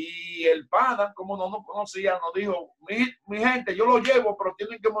 Y el pana, como no nos conocía, nos dijo, mi gente, yo lo llevo, pero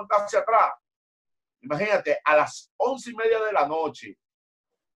tienen que montarse atrás. Imagínate, a las 11:30 de la noche,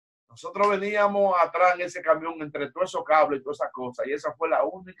 nosotros veníamos atrás en ese camión entre todos esos cables y todas esas cosas. Y esa fue la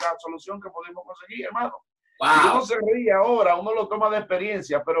única solución que pudimos conseguir, hermano. Wow. Y uno se ríe ahora, uno lo toma de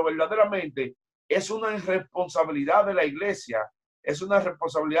experiencia, pero verdaderamente es una irresponsabilidad de la iglesia, es una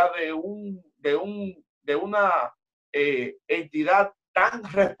responsabilidad de una entidad tan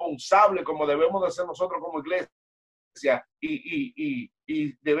responsable como debemos de ser nosotros como iglesia y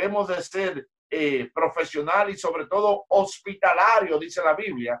debemos de ser profesional y sobre todo hospitalario, dice la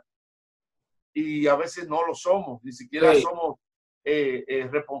Biblia. Y a veces no lo somos, ni siquiera somos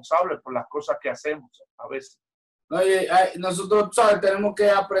responsables por las cosas que hacemos a veces. Oye, nosotros, ¿sabes? Tenemos que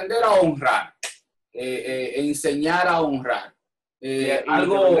aprender a honrar, enseñar a honrar.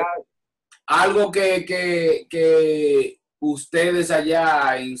 Algo que ustedes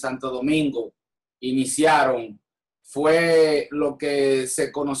allá en Santo Domingo iniciaron fue lo que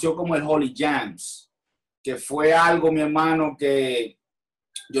se conoció como el Holy Jams, que fue algo, mi hermano, que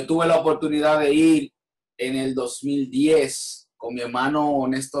yo tuve la oportunidad de ir en el 2010 con mi hermano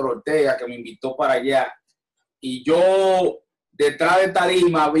Néstor Ortega, que me invitó para allá. Y yo, detrás de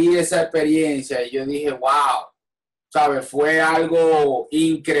tarima, vi esa experiencia y yo dije, wow, ¿sabes? Fue algo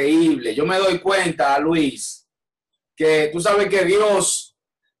increíble. Yo me doy cuenta, Luis, que tú sabes que Dios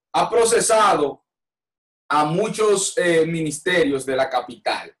ha procesado a muchos ministerios de la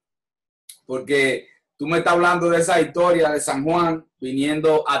capital. Porque tú me estás hablando de esa historia de San Juan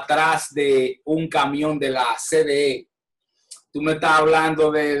viniendo atrás de un camión de la CDE. Tú me estás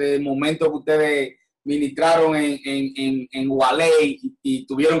hablando del momento que ustedes ministraron en Gualey y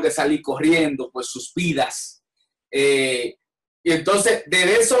tuvieron que salir corriendo por sus vidas. Y entonces,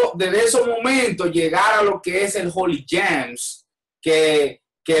 desde esos momentos, llegar a lo que es el Holy Jams, que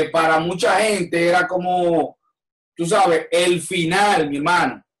para mucha gente era como, tú sabes, el final, mi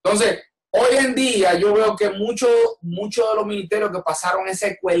hermano. Entonces, hoy en día yo veo que muchos de los ministerios que pasaron esa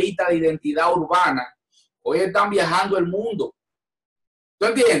escuelita de identidad urbana, hoy están viajando el mundo. ¿Tú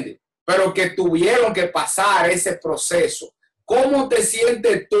entiendes? Pero que tuvieron que pasar ese proceso. ¿Cómo te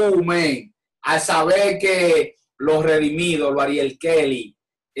sientes tú, men, al saber que los Redimidos, los Ariel Kelly,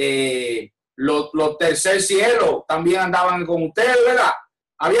 los Tercer Cielo también andaban con ustedes, ¿verdad?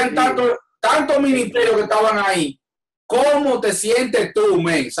 Habían Sí. tantos ministerios que estaban ahí. ¿Cómo te sientes tú,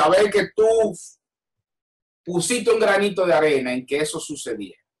 men? Saber que tú pusiste un granito de arena en que eso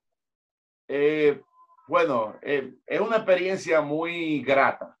sucediera. Bueno, es una experiencia muy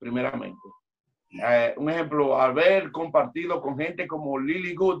grata, primeramente. Un ejemplo, haber compartido con gente como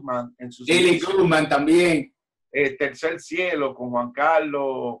Lily Goodman en sus Lily inicios, Goodman también. Tercer Cielo con Juan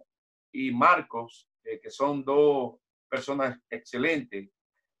Carlos y Marcos, que son dos personas excelentes,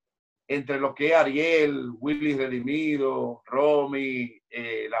 entre los que Ariel, Willy Redimido, Romy,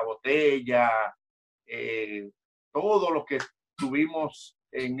 La Botella, todos los que estuvimos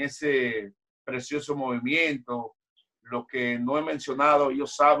en ese precioso movimiento, los que no he mencionado,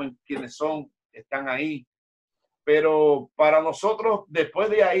 ellos saben quiénes son, están ahí. Pero para nosotros, después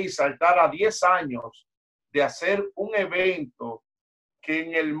de ahí, saltar a 10 años de hacer un evento que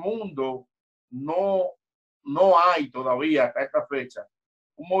en el mundo no hay todavía hasta esta fecha,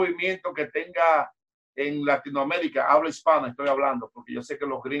 un movimiento que tenga en Latinoamérica, habla hispana, estoy hablando, porque yo sé que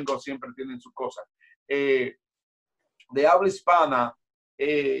los gringos siempre tienen sus cosas. De habla hispana,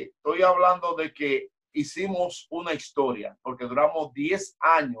 estoy hablando de que hicimos una historia, porque duramos 10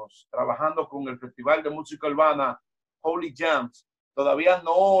 años trabajando con el Festival de Música Urbana Holy Jams. Todavía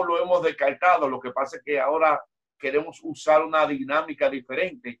no lo hemos descartado, lo que pasa es que ahora queremos usar una dinámica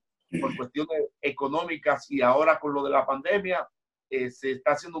diferente por cuestiones económicas y ahora con lo de la pandemia se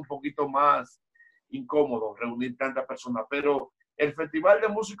está haciendo un poquito más incómodo reunir tantas personas, pero el Festival de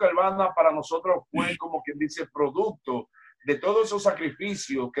Música Urbana para nosotros fue como quien dice producto de todos esos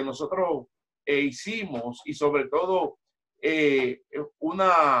sacrificios que nosotros hicimos y sobre todo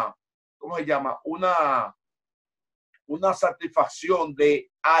 ¿cómo se llama? Una satisfacción de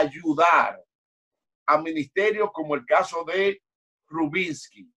ayudar a ministerios como el caso de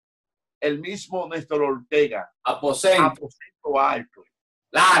Rubinsky, el mismo Néstor Ortega, Aposento Alto.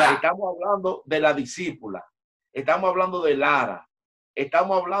 Lara. Estamos hablando de la discípula, estamos hablando de Lara,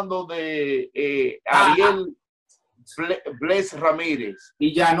 estamos hablando de Ariel Bles Ramírez.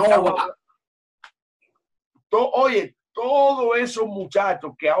 Villanova. Oye, todos esos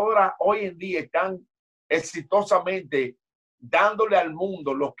muchachos que ahora, hoy en día, están exitosamente dándole al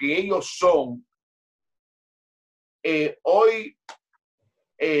mundo lo que ellos son. Hoy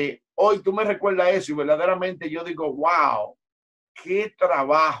tú me recuerdas eso y verdaderamente yo digo, wow, qué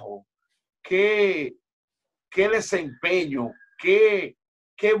trabajo, qué desempeño, qué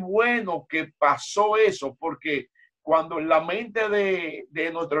bueno que pasó eso, porque cuando en la mente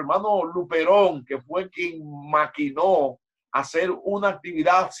de nuestro hermano Luperón, que fue quien maquinó hacer una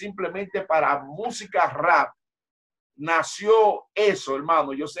actividad simplemente para música rap, nació eso,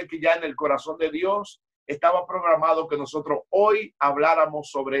 hermano. Yo sé que ya en el corazón de Dios estaba programado que nosotros hoy habláramos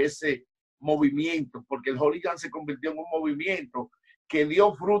sobre ese movimiento, porque el Holy Jam se convirtió en un movimiento que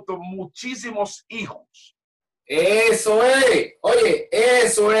dio fruto muchísimos hijos. Eso es, oye,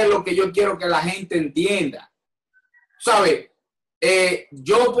 eso es lo que yo quiero que la gente entienda. ¿Sabes?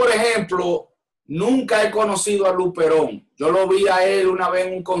 Yo, por ejemplo, nunca he conocido a Luperón. Yo lo vi a él una vez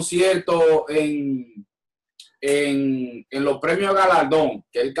en un concierto en los premios Galardón,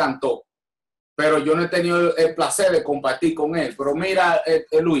 que él cantó. Pero yo no he tenido el placer de compartir con él. Pero mira,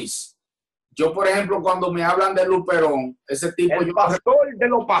 Luis, yo, por ejemplo, cuando me hablan de Luperón, ese tipo... El pastor de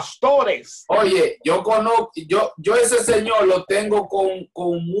los pastores. Oye, yo conozco, yo ese señor lo tengo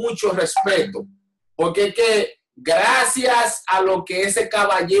con mucho respeto, porque es que gracias a lo que ese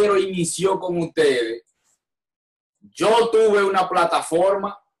caballero inició con ustedes, yo tuve una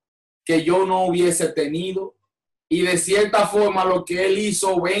plataforma que yo no hubiese tenido y de cierta forma lo que él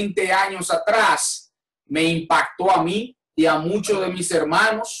hizo 20 años atrás me impactó a mí y a muchos de mis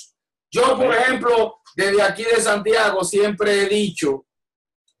hermanos. Yo, por ejemplo, desde aquí de Santiago siempre he dicho,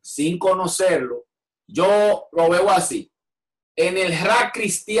 sin conocerlo, yo lo veo así. En el rap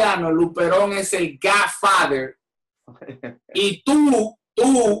cristiano, Luperón es el Godfather y tú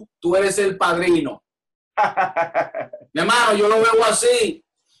eres el padrino. Mi hermano, yo lo veo así.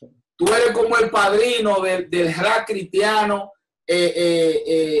 Tú eres como el padrino del rap cristiano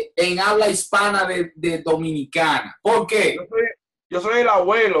en habla hispana de Dominicana. ¿Por qué? Yo soy el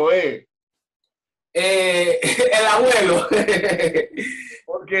abuelo, el abuelo.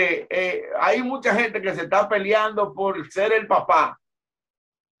 Porque hay mucha gente que se está peleando por ser el papá.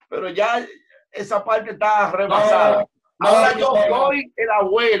 pero ya esa parte está rebasada. Ahora yo soy el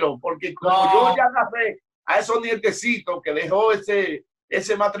abuelo, porque como yo ya agarré a esos nietecitos que dejó ese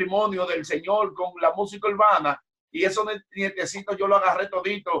matrimonio del Señor con la música urbana, y esos nietecitos yo lo agarré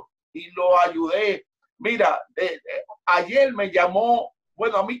todito y lo ayudé. Mira, ayer me llamó,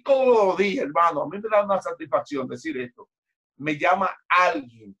 bueno, a mí todos los días, hermano, a mí me da una satisfacción decir esto. Me llama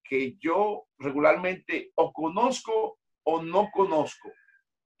alguien que yo regularmente o conozco o no conozco,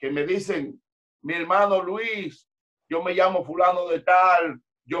 que me dicen, mi hermano Luis, yo me llamo fulano de tal,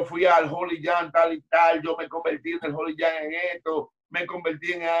 yo fui al Holy Jam tal y tal, yo me convertí en el Holy Jam en esto, me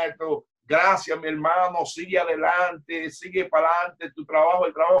convertí en esto. Gracias, mi hermano, sigue adelante, sigue para adelante tu trabajo,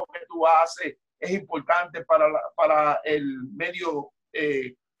 el trabajo que tú haces es importante para el medio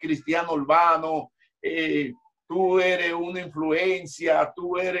cristiano urbano. Tú eres una influencia,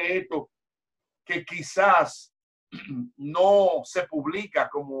 tú eres esto, que quizás no se publica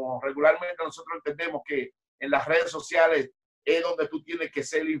como regularmente nosotros entendemos que en las redes sociales es donde tú tienes que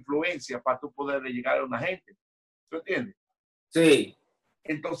ser influencia para tú poder llegar a una gente. ¿Tú entiendes? Sí.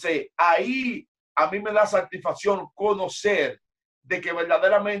 Entonces, ahí a mí me da satisfacción conocer de que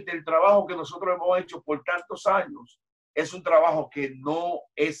verdaderamente el trabajo que nosotros hemos hecho por tantos años es un trabajo que no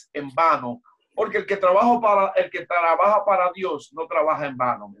es en vano, porque el que trabaja para Dios no trabaja en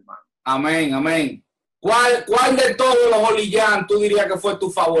vano, mi hermano. Amén, amén. ¿Cuál de todos los Holy Jam tú dirías que fue tu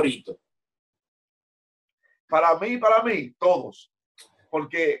favorito? Para mí, todos.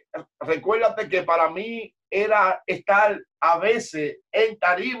 Porque recuérdate que para mí era estar a veces en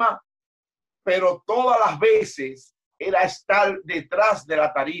tarima, pero todas las veces era estar detrás de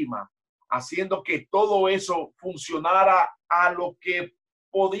la tarima, haciendo que todo eso funcionara a lo que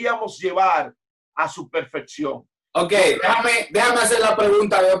podíamos llevar a su perfección. Ok, déjame hacer la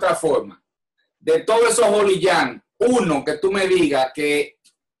pregunta de otra forma. De todos esos Holy Jam, uno que tú me digas que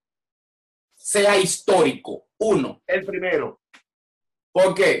sea histórico, uno. El primero.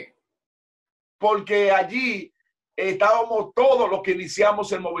 ¿Por qué? Porque allí estábamos todos los que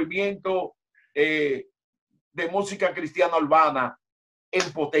iniciamos el movimiento de música cristiana urbana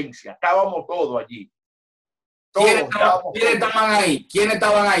en potencia. Estábamos todos allí. ¿Quiénes estaban ahí? ¿Quiénes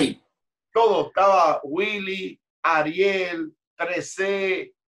estaban ahí? Todos. Estaba Willy, Ariel,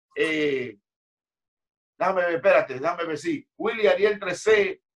 3C, déjame ver, sí. Willy, Ariel,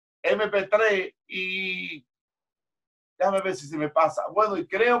 3C, MP3 y déjame ver si se me pasa. Bueno, y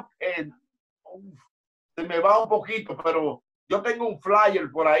creo que se me va un poquito, pero yo tengo un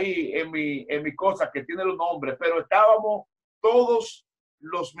flyer por ahí en mi cosa que tiene los nombres, pero estábamos todos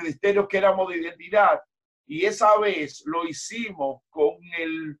los ministerios que éramos de identidad y esa vez lo hicimos con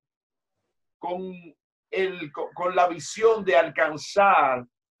la visión de alcanzar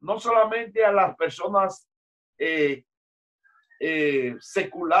no solamente a las personas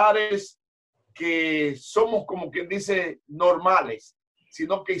seculares que somos como quien dice normales,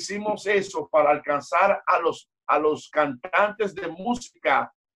 sino que hicimos eso para alcanzar a los cantantes de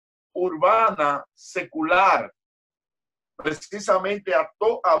música urbana secular, precisamente a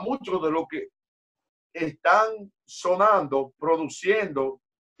muchos de los que están sonando, produciendo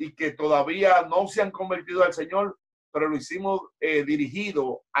y que todavía no se han convertido al Señor, pero lo hicimos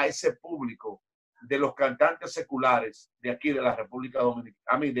dirigido a ese público de los cantantes seculares de aquí de la República Dominicana,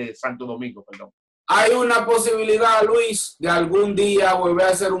 a mí de Santo Domingo, perdón. ¿Hay una posibilidad, Luis, de algún día volver a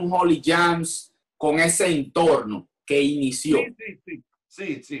hacer un Holy Jams con ese entorno que inició?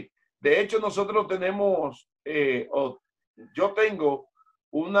 Sí. De hecho, nosotros tenemos, yo tengo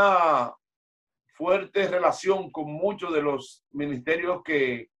una fuerte relación con muchos de los ministerios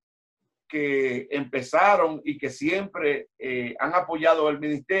que empezaron y que siempre han apoyado el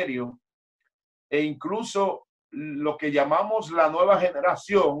ministerio, e incluso lo que llamamos la nueva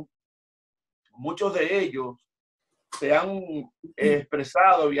generación, muchos de ellos se han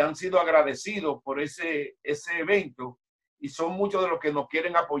expresado y han sido agradecidos por ese evento y son muchos de los que nos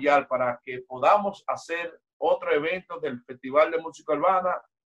quieren apoyar para que podamos hacer otro evento del Festival de Música Urbana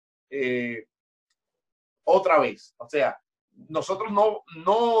otra vez. O sea, nosotros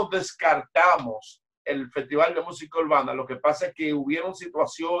no descartamos el Festival de Música Urbana. Lo que pasa es que hubieron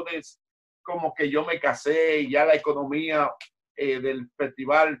situaciones como que yo me casé y ya la economía del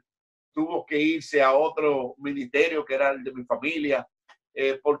festival tuvo que irse a otro ministerio que era el de mi familia,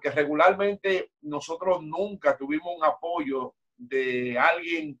 porque regularmente nosotros nunca tuvimos un apoyo de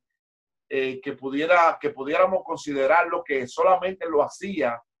alguien que pudiéramos considerarlo que solamente lo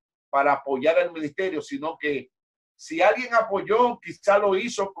hacía para apoyar al ministerio, sino que si alguien apoyó, quizá lo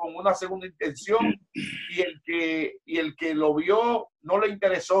hizo con una segunda intención y el que lo vio no le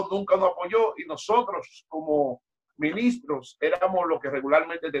interesó, nunca nos apoyó, y nosotros como ministros éramos los que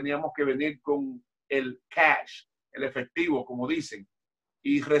regularmente teníamos que venir con el cash, el efectivo, como dicen,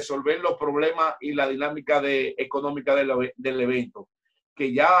 y resolver los problemas y la dinámica económica del evento.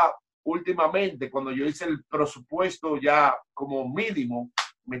 Que ya últimamente, cuando yo hice el presupuesto ya como mínimo,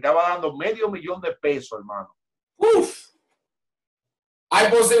 me estaba dando $500,000 hermano. Uf. Hay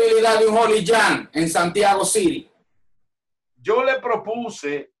posibilidad de un Holy Jam en Santiago City. Yo le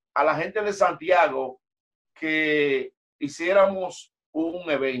propuse a la gente de Santiago que hiciéramos un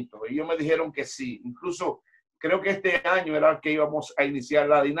evento. Ellos me dijeron que sí. Incluso creo que este año era que íbamos a iniciar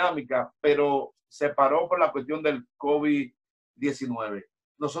la dinámica, pero se paró por la cuestión del COVID-19.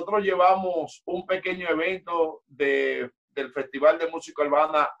 Nosotros llevamos un pequeño evento del Festival de Música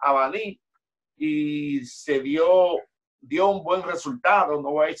Urbana Habaní y se dio un buen resultado.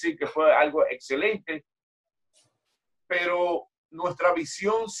 No voy a decir que fue algo excelente, pero nuestra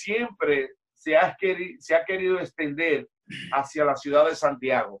visión siempre se ha querido extender hacia la ciudad de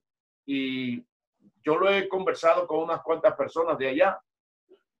Santiago. Y yo lo he conversado con unas cuantas personas de allá,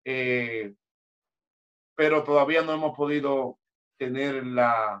 pero todavía no hemos podido tener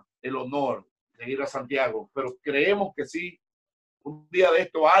el honor de ir a Santiago. Pero creemos que sí, un día de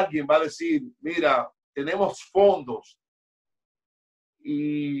esto alguien va a decir, mira, tenemos fondos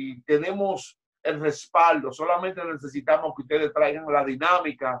y tenemos el respaldo, solamente necesitamos que ustedes traigan la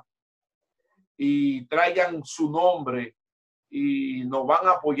dinámica y traigan su nombre y nos van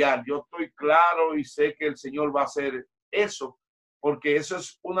a apoyar. Yo estoy claro y sé que el Señor va a hacer eso, porque eso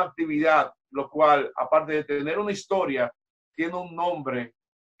es una actividad, lo cual, aparte de tener una historia, tiene un nombre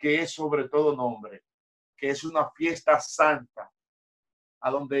que es sobre todo nombre, que es una fiesta santa,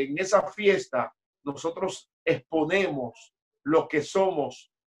 a donde en esa fiesta nosotros exponemos lo que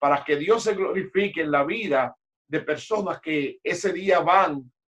somos para que Dios se glorifique en la vida de personas que ese día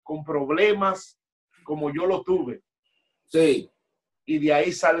van con problemas como yo lo tuve. Sí. Y de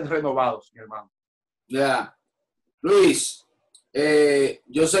ahí salen renovados, mi hermano. Ya. Yeah. Luis,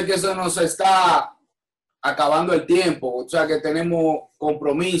 yo sé que eso nos está acabando el tiempo, o sea que tenemos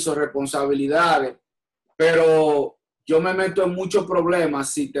compromisos, responsabilidades, pero yo me meto en muchos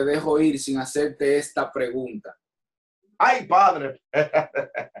problemas si te dejo ir sin hacerte esta pregunta. ¡Ay, padre!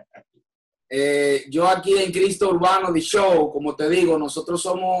 Yo aquí en Cristo Urbano The Show, como te digo, nosotros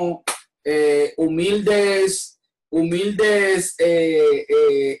somos humildes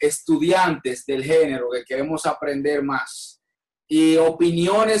estudiantes del género que queremos aprender más. Y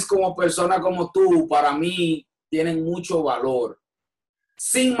opiniones como persona como tú, para mí, tienen mucho valor.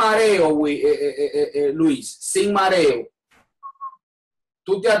 Sin mareo, Luis, sin mareo.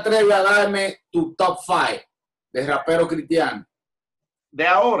 ¿Tú te atreves a darme tu top 5 de rapero cristiano? De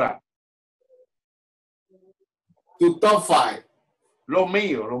ahora. Tu top 5. Lo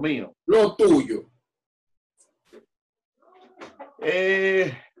mío. Lo tuyo.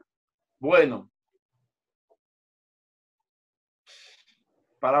 Bueno.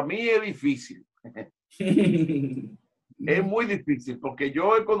 Para mí es difícil. Es muy difícil porque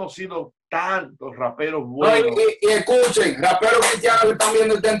yo he conocido tantos raperos buenos. No, y escuchen, raperos cristianos que están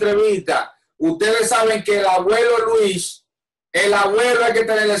viendo esta entrevista, ustedes saben que el abuelo Luis, el abuelo hay que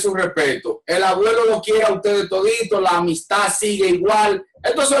tenerle su respeto. El abuelo lo quiere a ustedes toditos, la amistad sigue igual.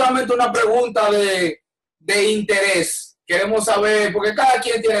 Esto es solamente una pregunta de interés. Queremos saber, porque cada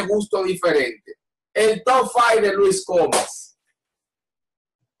quien tiene gusto diferente. El top 5 de Luis Comas.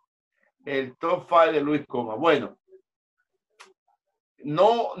 El top 5 de Luis Comas. Bueno,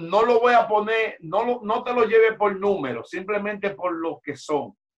 no lo voy a poner, no te lo lleve por número, simplemente por lo que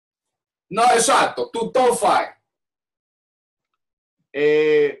son. No, exacto, tu top 5.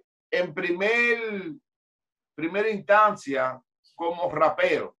 En primera instancia, como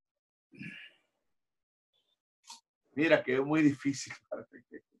rapero. Mira que es muy difícil.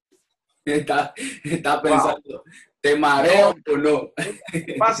 Está pensando, wow. ¿Te mareo o no? Lo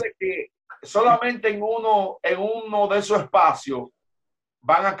que pasa es que solamente en uno de esos espacios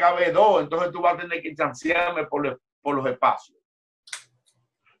van a caber dos, entonces tú vas a tener que chancearme por los espacios.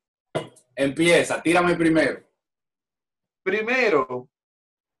 Empieza, tírame primero. Primero,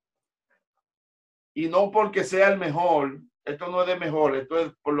 y no porque sea el mejor, esto no es de mejor, esto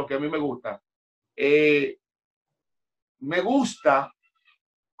es por lo que a mí me gusta. Me gusta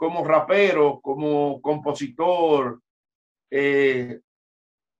como rapero, como compositor,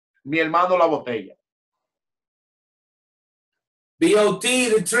 mi hermano La Botella. B.O.T.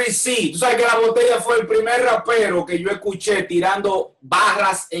 de 3C. Tú sabes que La Botella fue el primer rapero que yo escuché tirando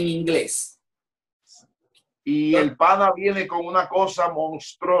barras en inglés. Y el pana viene con una cosa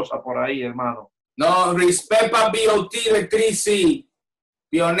monstruosa por ahí, hermano. No, respect a B.O.T. de 3C.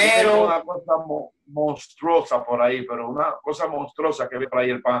 Pionero. Una cosa monstruosa por ahí, pero una cosa monstruosa que ve por ahí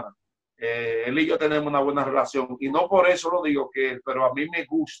el pana. Él y yo tenemos una buena relación y no por eso lo digo que él, pero a mí me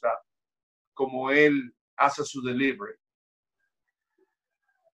gusta como él hace su delivery.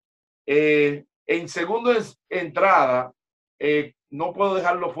 En segunda entrada, no puedo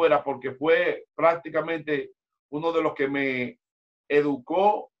dejarlo fuera porque fue prácticamente uno de los que me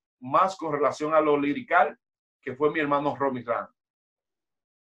educó más con relación a lo lirical, que fue mi hermano Romy Ran.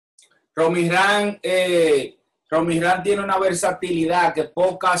 Romy Ran tiene una versatilidad que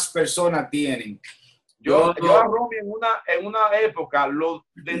pocas personas tienen. Yo a Romy en una época lo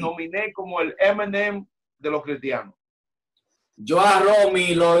denominé como el Eminem de los cristianos. Yo a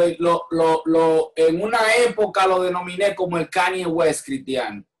Romy en una época lo denominé como el Kanye West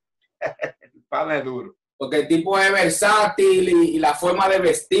cristiano. El pana es duro. Porque el tipo es versátil y la forma de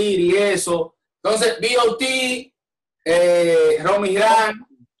vestir y eso. Entonces, B.O.T., Romy Ran.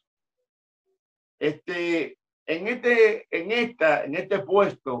 En este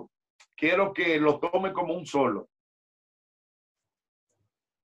puesto, quiero que lo tome como un solo.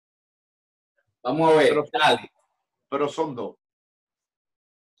 Vamos a ver, pero son dos.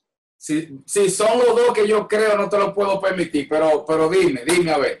 Si son los dos que yo creo, no te lo puedo permitir, pero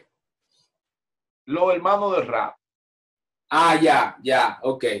dime a ver. Los hermanos del rap. Ah, ya,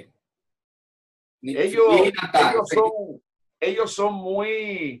 ok. Ellos son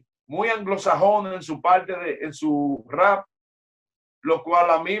muy anglosajones en su parte en su rap, lo cual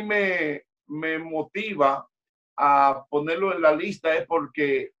a mí me motiva a ponerlo en la lista es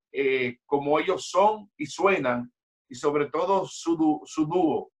porque como ellos son y suenan, y sobre todo su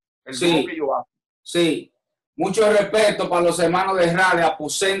dúo, el dúo que yo hago. Sí, mucho respeto para los hermanos de rap de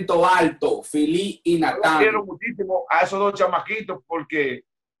Aposento Alto, Filí y Natán. Yo quiero muchísimo a esos dos chamaquitos porque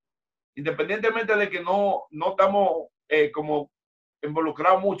independientemente de que no estamos como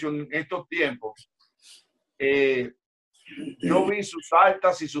involucrados mucho en estos tiempos, yo vi sus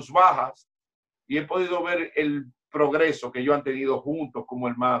altas y sus bajas y he podido ver el progreso que ellos han tenido juntos como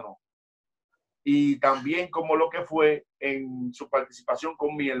hermanos y también como lo que fue en su participación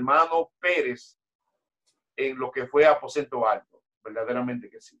con mi hermano Pérez en lo que fue Aposento Alto, verdaderamente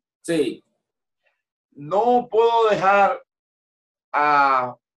que sí. Sí. No puedo dejar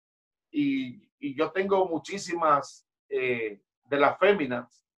y yo tengo muchísimas de las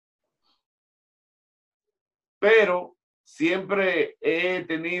féminas, pero siempre he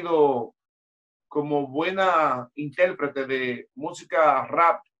tenido como buena intérprete de música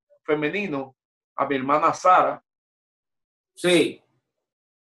rap femenino a mi hermana Sara. Sí.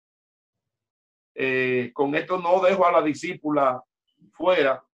 Con esto no dejo a la discípula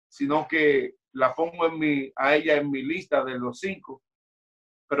fuera, sino que la pongo a ella en mi lista de los 5,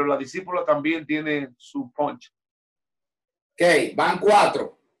 pero la discípula también tiene su punch. Ok, van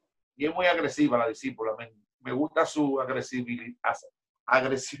 4. Y es muy agresiva la discípula, me gusta su agresividad,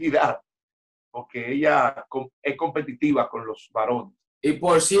 porque ella es competitiva con los varones. Y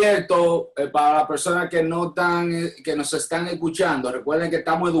por cierto, para las personas que que nos están escuchando, recuerden que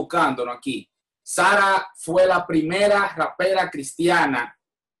estamos educándonos aquí. Sara fue la primera rapera cristiana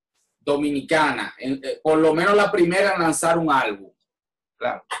dominicana, por lo menos la primera en lanzar un álbum.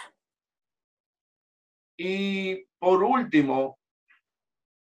 Claro. Y por último,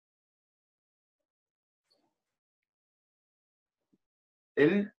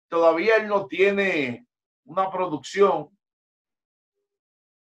 él no tiene una producción.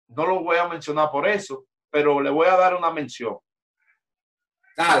 No lo voy a mencionar por eso, pero le voy a dar una mención.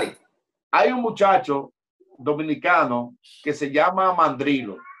 Dale. Hay un muchacho dominicano que se llama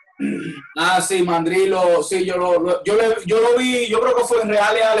Mandrilo. Ah, sí, Mandrilo, sí, yo lo vi, yo creo que fue en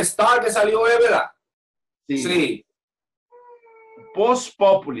Real All Star que salió, ¿verdad? Sí. Voz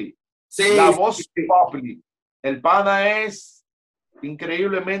Populi. Sí. La Voz Populi. El pana es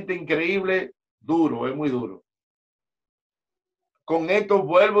increíblemente increíble, duro, es muy duro. Con esto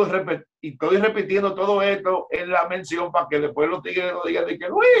vuelvo y estoy repitiendo todo esto en la mención para que después los tigres no digan de que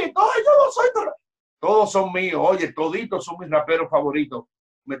Luis, todos son míos. Oye, toditos son mis raperos favoritos.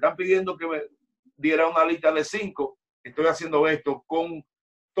 Me están pidiendo que me diera una lista de 5. Estoy haciendo esto con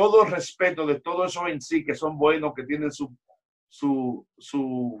todo el respeto de todo eso en sí, que son buenos, que tienen su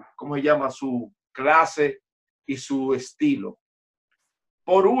 ¿cómo se llama? Su clase y su estilo.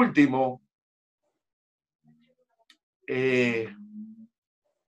 Por último,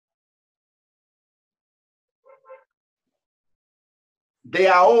 de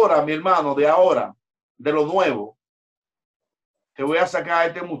ahora, mi hermano, de lo nuevo, te voy a sacar a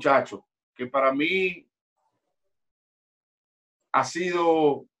este muchacho que para mí ha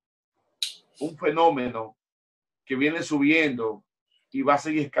sido un fenómeno que viene subiendo y va a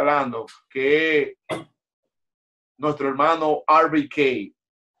seguir escalando, que es nuestro hermano RBK.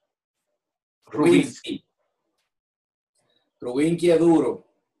 Rubinsky. Rubinsky es duro.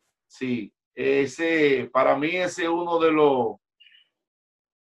 Sí, ese, para mí ese es uno de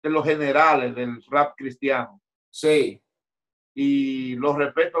los generales del rap cristiano. Sí. Y lo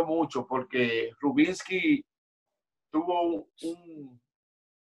respeto mucho porque Rubinsky tuvo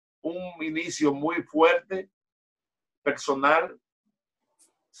un inicio muy fuerte, personal,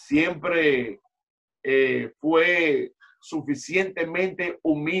 siempre fue suficientemente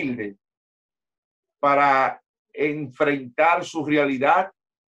humilde para enfrentar su realidad,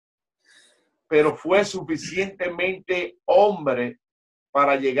 pero fue suficientemente hombre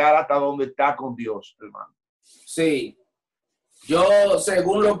para llegar hasta donde está con Dios, hermano. Sí. Yo,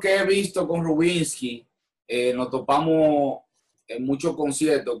 según lo que he visto con Rubinsky, nos topamos en muchos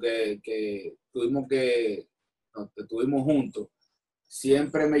conciertos que tuvimos juntos.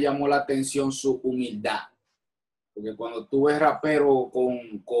 Siempre me llamó la atención su humildad. Porque cuando tú ves rapero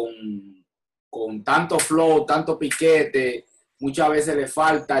con tanto flow, tanto piquete, muchas veces le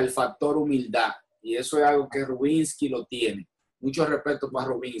falta el factor humildad. Y eso es algo que Rubinsky lo tiene. Mucho respeto para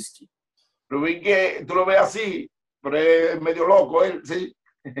Rubinsky. Rubinsky, tú lo ves así, pero es medio loco él, sí.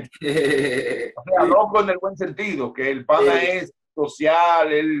 O sea, loco en el buen sentido, que el pana es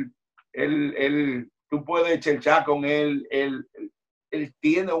social, tú puedes chelchar con él, él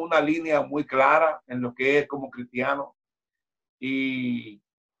tiene una línea muy clara en lo que es como cristiano y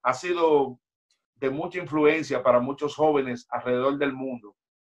ha sido de mucha influencia para muchos jóvenes alrededor del mundo.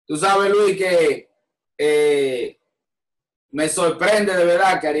 Tú sabes, Luis, que me sorprende de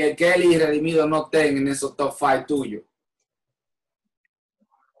verdad que Ariel Kelly y Redimido no estén en esos top 5 tuyos.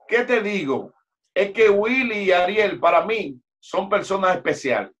 ¿Qué te digo? Es que Willy y Ariel para mí son personas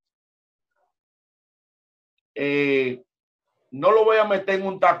especiales. No lo voy a meter en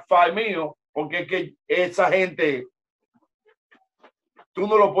un top 5 mío, porque es que esa gente, tú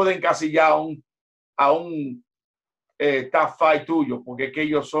no lo puedes encasillar a un top 5 tuyo, porque es que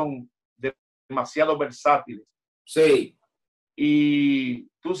ellos son demasiado versátiles. Sí. Y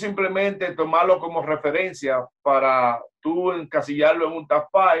tú simplemente tomarlo como referencia para tú encasillarlo en un top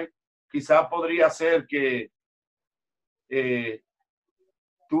 5, quizás podría ser que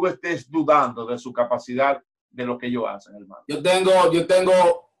tú estés dudando de su capacidad de lo que ellos hacen, hermano. Yo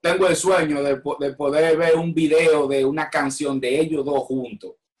tengo el sueño de poder ver un video de una canción de ellos dos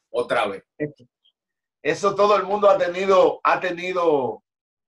juntos otra vez. Eso todo el mundo ha tenido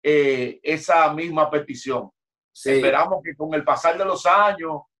esa misma petición. Sí. Esperamos que con el pasar de los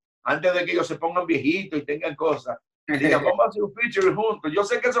años, antes de que ellos se pongan viejitos y tengan cosas, digan, vamos a hacer un feature juntos. Yo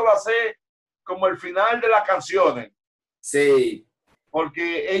sé que eso va a ser como el final de las canciones. Sí.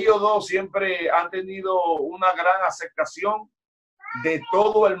 Porque ellos dos siempre han tenido una gran aceptación de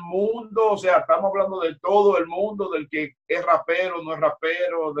todo el mundo. O sea, estamos hablando de todo el mundo, del que es rapero, no es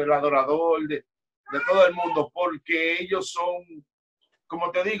rapero, del adorador, de todo el mundo, porque ellos son,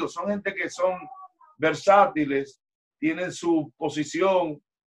 como te digo, son gente que son versátiles, tienen su posición.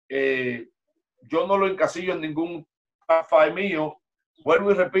 Yo no lo encasillo en ningún top mío.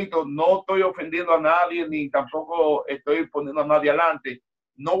 Vuelvo y repito, no estoy ofendiendo a nadie, ni tampoco estoy poniendo a nadie adelante.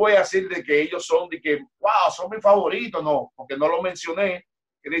 No voy a decir de que ellos son, de que, wow, son mis favoritos, no, porque no lo mencioné.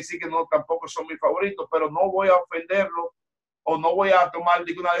 Quiere decir que no, tampoco son mis favoritos, pero no voy a ofenderlo o no voy a tomar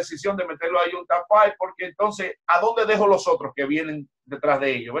ninguna decisión de meterlo ahí un top 5, porque entonces, ¿a dónde dejo los otros que vienen detrás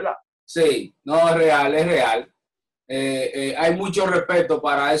de ellos, verdad? Sí, no, es real, es real. Hay mucho respeto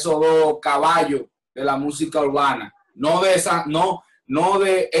para esos dos caballos de la música urbana, no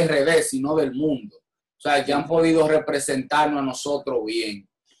de RD, sino del mundo. O sea, que han podido representarnos a nosotros bien.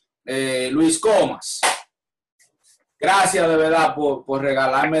 Luis Comas, gracias de verdad por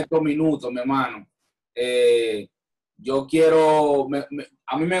regalarme estos minutos, mi hermano. Yo quiero,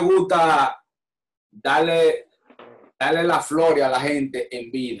 a mí me gusta darle la flor a la gente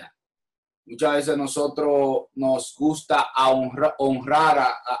en vida. Muchas veces nosotros nos gusta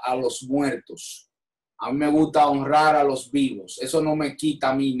honrar a los muertos. A mí me gusta honrar a los vivos. Eso no me quita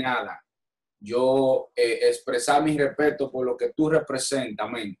a mí nada. Yo expresar mi respeto por lo que tú representas,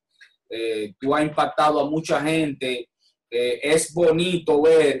 man. Tú has impactado a mucha gente. Es bonito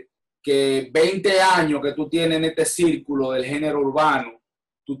ver que 20 años que tú tienes en este círculo del género urbano,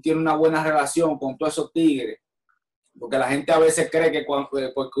 tú tienes una buena relación con todos esos tigres. Porque la gente a veces cree que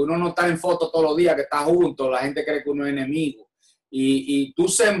porque uno no está en foto todos los días, que está junto, la gente cree que uno es enemigo. Y tú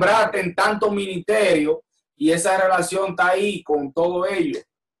sembraste en tantos ministerios y esa relación está ahí con todo ello,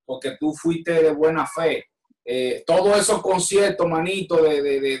 porque tú fuiste de buena fe. Todos esos conciertos, manito,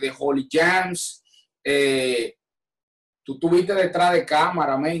 de Holy Jams, Tú estuviste detrás de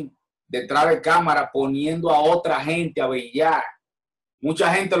cámara, men, detrás de cámara poniendo a otra gente a brillar.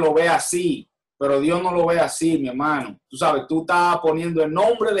 Mucha gente lo ve así, pero Dios no lo ve así, mi hermano. Tú sabes, tú estás poniendo el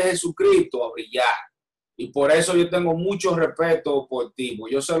nombre de Jesucristo a brillar. Y por eso yo tengo mucho respeto por ti.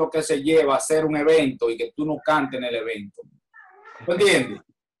 Porque yo sé lo que se lleva a hacer un evento y que tú no cantes en el evento. ¿Me entiendes?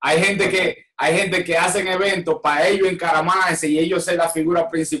 Hay gente que hacen eventos para ellos encaramarse y ellos ser la figura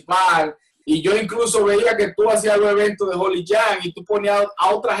principal. Y yo incluso veía que tú hacías los eventos de Holy Jam y tú ponías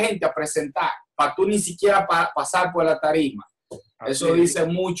a otra gente a presentar para tú ni siquiera pasar por la tarima. Eso dice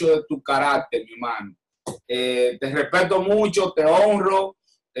mucho de tu carácter, mi hermano. Te respeto mucho, te honro,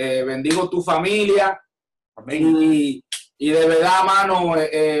 bendigo tu familia. Y de verdad, mano,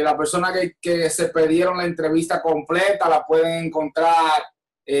 la persona que se perdieron la entrevista completa la pueden encontrar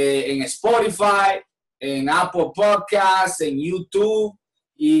en Spotify, en Apple Podcasts, en YouTube.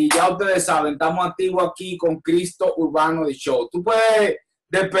 Y ya ustedes saben, estamos activos aquí con Cristo Urbano The Show. Tú puedes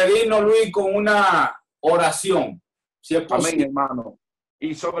despedirnos, Luis, con una oración, si es posible. Amén, hermano.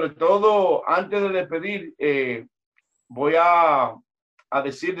 Y sobre todo, antes de despedir, voy a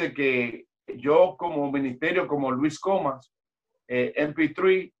decir de que yo como ministerio, como Luis Comas,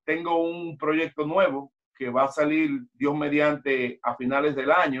 MP3, tengo un proyecto nuevo que va a salir, Dios mediante, a finales del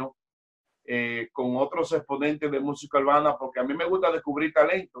año, con otros exponentes de música urbana, porque a mí me gusta descubrir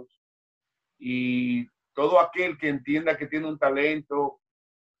talentos y todo aquel que entienda que tiene un talento,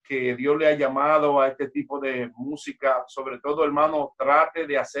 que Dios le ha llamado a este tipo de música, sobre todo, hermano, trate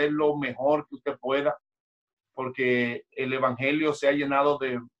de hacer lo mejor que usted pueda, porque el evangelio se ha llenado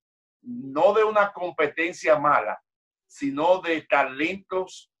no de una competencia mala, sino de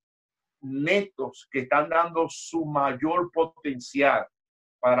talentos netos que están dando su mayor potencial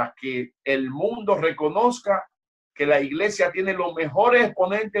para que el mundo reconozca que la iglesia tiene los mejores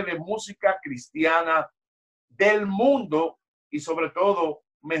exponentes de música cristiana del mundo y sobre todo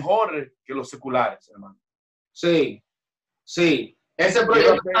mejores que los seculares, hermano. Sí, sí. Ese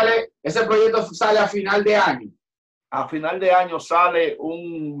proyecto sale a final de año. A final de año sale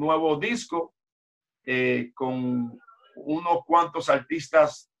un nuevo disco con unos cuantos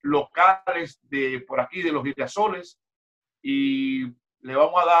artistas locales de por aquí, de los Girasoles, y le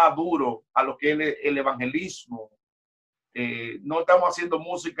vamos a dar duro a lo que es el evangelismo. No estamos haciendo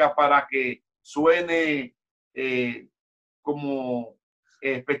música para que suene como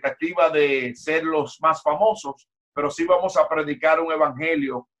expectativa de ser los más famosos, pero sí vamos a predicar un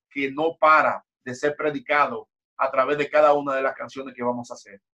evangelio que no para de ser predicado a través de cada una de las canciones que vamos a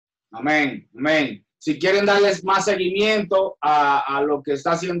hacer. Amén, amén. Si quieren darles más seguimiento a lo que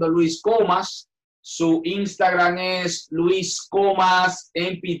está haciendo Luis Comas, su Instagram es Luis Comas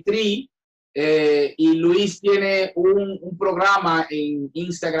MP3 y Luis tiene un programa en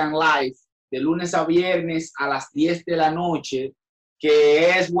Instagram Live de lunes a viernes a las 10 de la noche que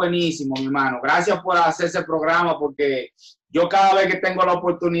es buenísimo, mi hermano. Gracias por hacer ese programa porque yo cada vez que tengo la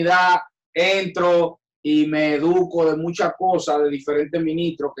oportunidad entro y me educo de muchas cosas de diferentes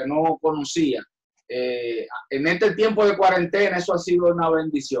ministros que no conocía. En este tiempo de cuarentena eso ha sido una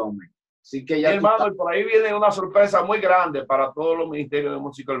bendición. Así que ya hermano, y por ahí viene una sorpresa muy grande para todos los ministerios de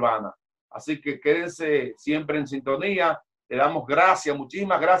música urbana. Así que quédense siempre en sintonía. Le damos gracias,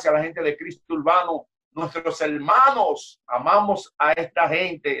 muchísimas gracias a la gente de Cristo Urbano, nuestros hermanos. Amamos a esta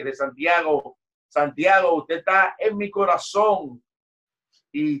gente de Santiago. Santiago, usted está en mi corazón.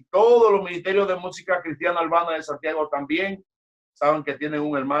 Y todos los ministerios de música cristiana urbana de Santiago también saben que tienen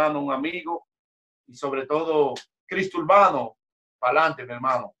un hermano, un amigo, y sobre todo Cristo Urbano. Para adelante, mi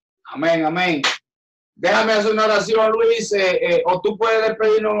hermano. Amén, amén. Déjame hacer una oración, Luis, o tú puedes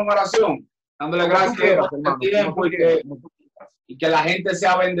despedirnos en una oración, dándole gracias por el tiempo y que la gente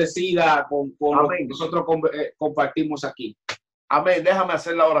sea bendecida con lo que nosotros compartimos aquí. Amén. Déjame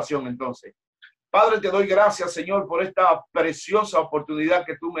hacer la oración entonces. Padre, te doy gracias, Señor, por esta preciosa oportunidad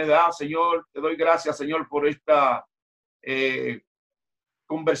que tú me das, Señor. Te doy gracias, Señor, por esta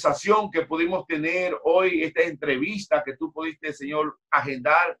conversación que pudimos tener hoy, esta entrevista que tú pudiste, Señor,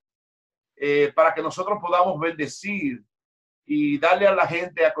 agendar para que nosotros podamos bendecir y darle a la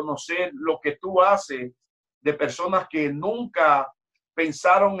gente a conocer lo que tú haces de personas que nunca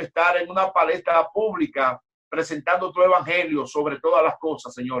pensaron estar en una palestra pública presentando tu evangelio sobre todas las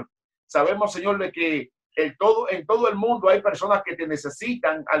cosas, Señor. Sabemos, Señor, de que en todo el mundo hay personas que te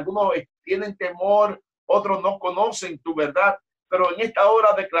necesitan. Algunos tienen temor, otros no conocen tu verdad, pero en esta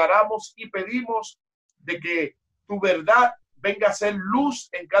hora declaramos y pedimos de que tu verdad venga a ser luz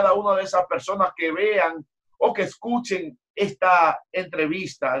en cada una de esas personas que vean o que escuchen esta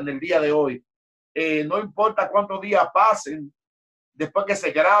entrevista en el día de hoy. No importa cuántos días pasen después que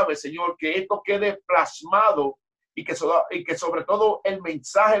se grabe, Señor, que esto quede plasmado y que sobre todo el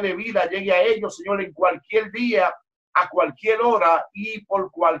mensaje de vida llegue a ellos, Señor, en cualquier día, a cualquier hora y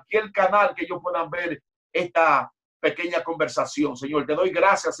por cualquier canal que ellos puedan ver esta pequeña conversación. Señor, te doy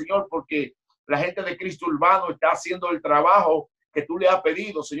gracias, Señor, porque la gente de Cristo Urbano está haciendo el trabajo que tú le has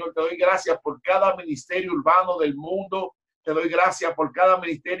pedido. Señor, te doy gracias por cada ministerio urbano del mundo. Te doy gracias por cada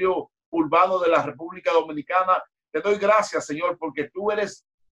ministerio urbano de la República Dominicana. Te doy gracias, Señor, porque tú eres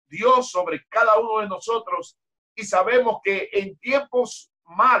Dios sobre cada uno de nosotros y sabemos que en tiempos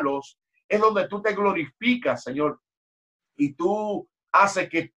malos es donde tú te glorificas, Señor, y tú haces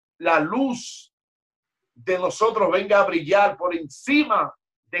que la luz de nosotros venga a brillar por encima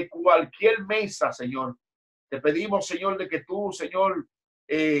de cualquier mesa, Señor. Te pedimos, Señor, de que tú, Señor,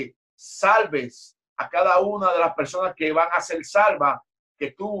 salves a cada una de las personas que van a ser salvas,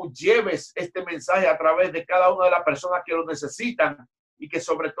 que tú lleves este mensaje a través de cada una de las personas que lo necesitan y que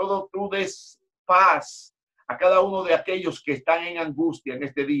sobre todo tú des paz a cada uno de aquellos que están en angustia en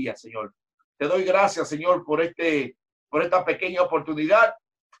este día, Señor. Te doy gracias, Señor, por esta pequeña oportunidad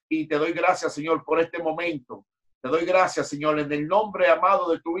y te doy gracias, Señor, por este momento. Te doy gracias, Señor, en el nombre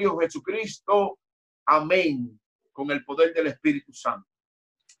amado de tu Hijo Jesucristo. Amén. Con el poder del Espíritu Santo.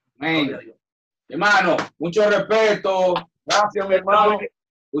 Amén. Hermano, mucho respeto. Gracias, mi hermano.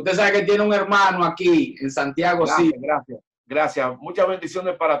 Usted sabe que tiene un hermano aquí en Santiago. Gracias, sí. Gracias. Muchas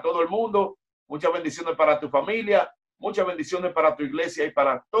bendiciones para todo el mundo. Muchas bendiciones para tu familia. Muchas bendiciones para tu iglesia y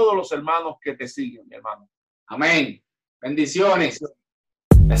para todos los hermanos que te siguen, mi hermano. Amén. Bendiciones.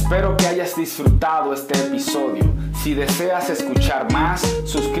 Espero que hayas disfrutado este episodio. Si deseas escuchar más,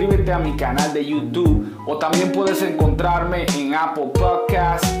 suscríbete a mi canal de YouTube o también puedes encontrarme en Apple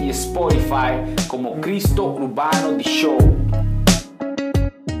Podcasts y Spotify como Cristo Urbano The Show.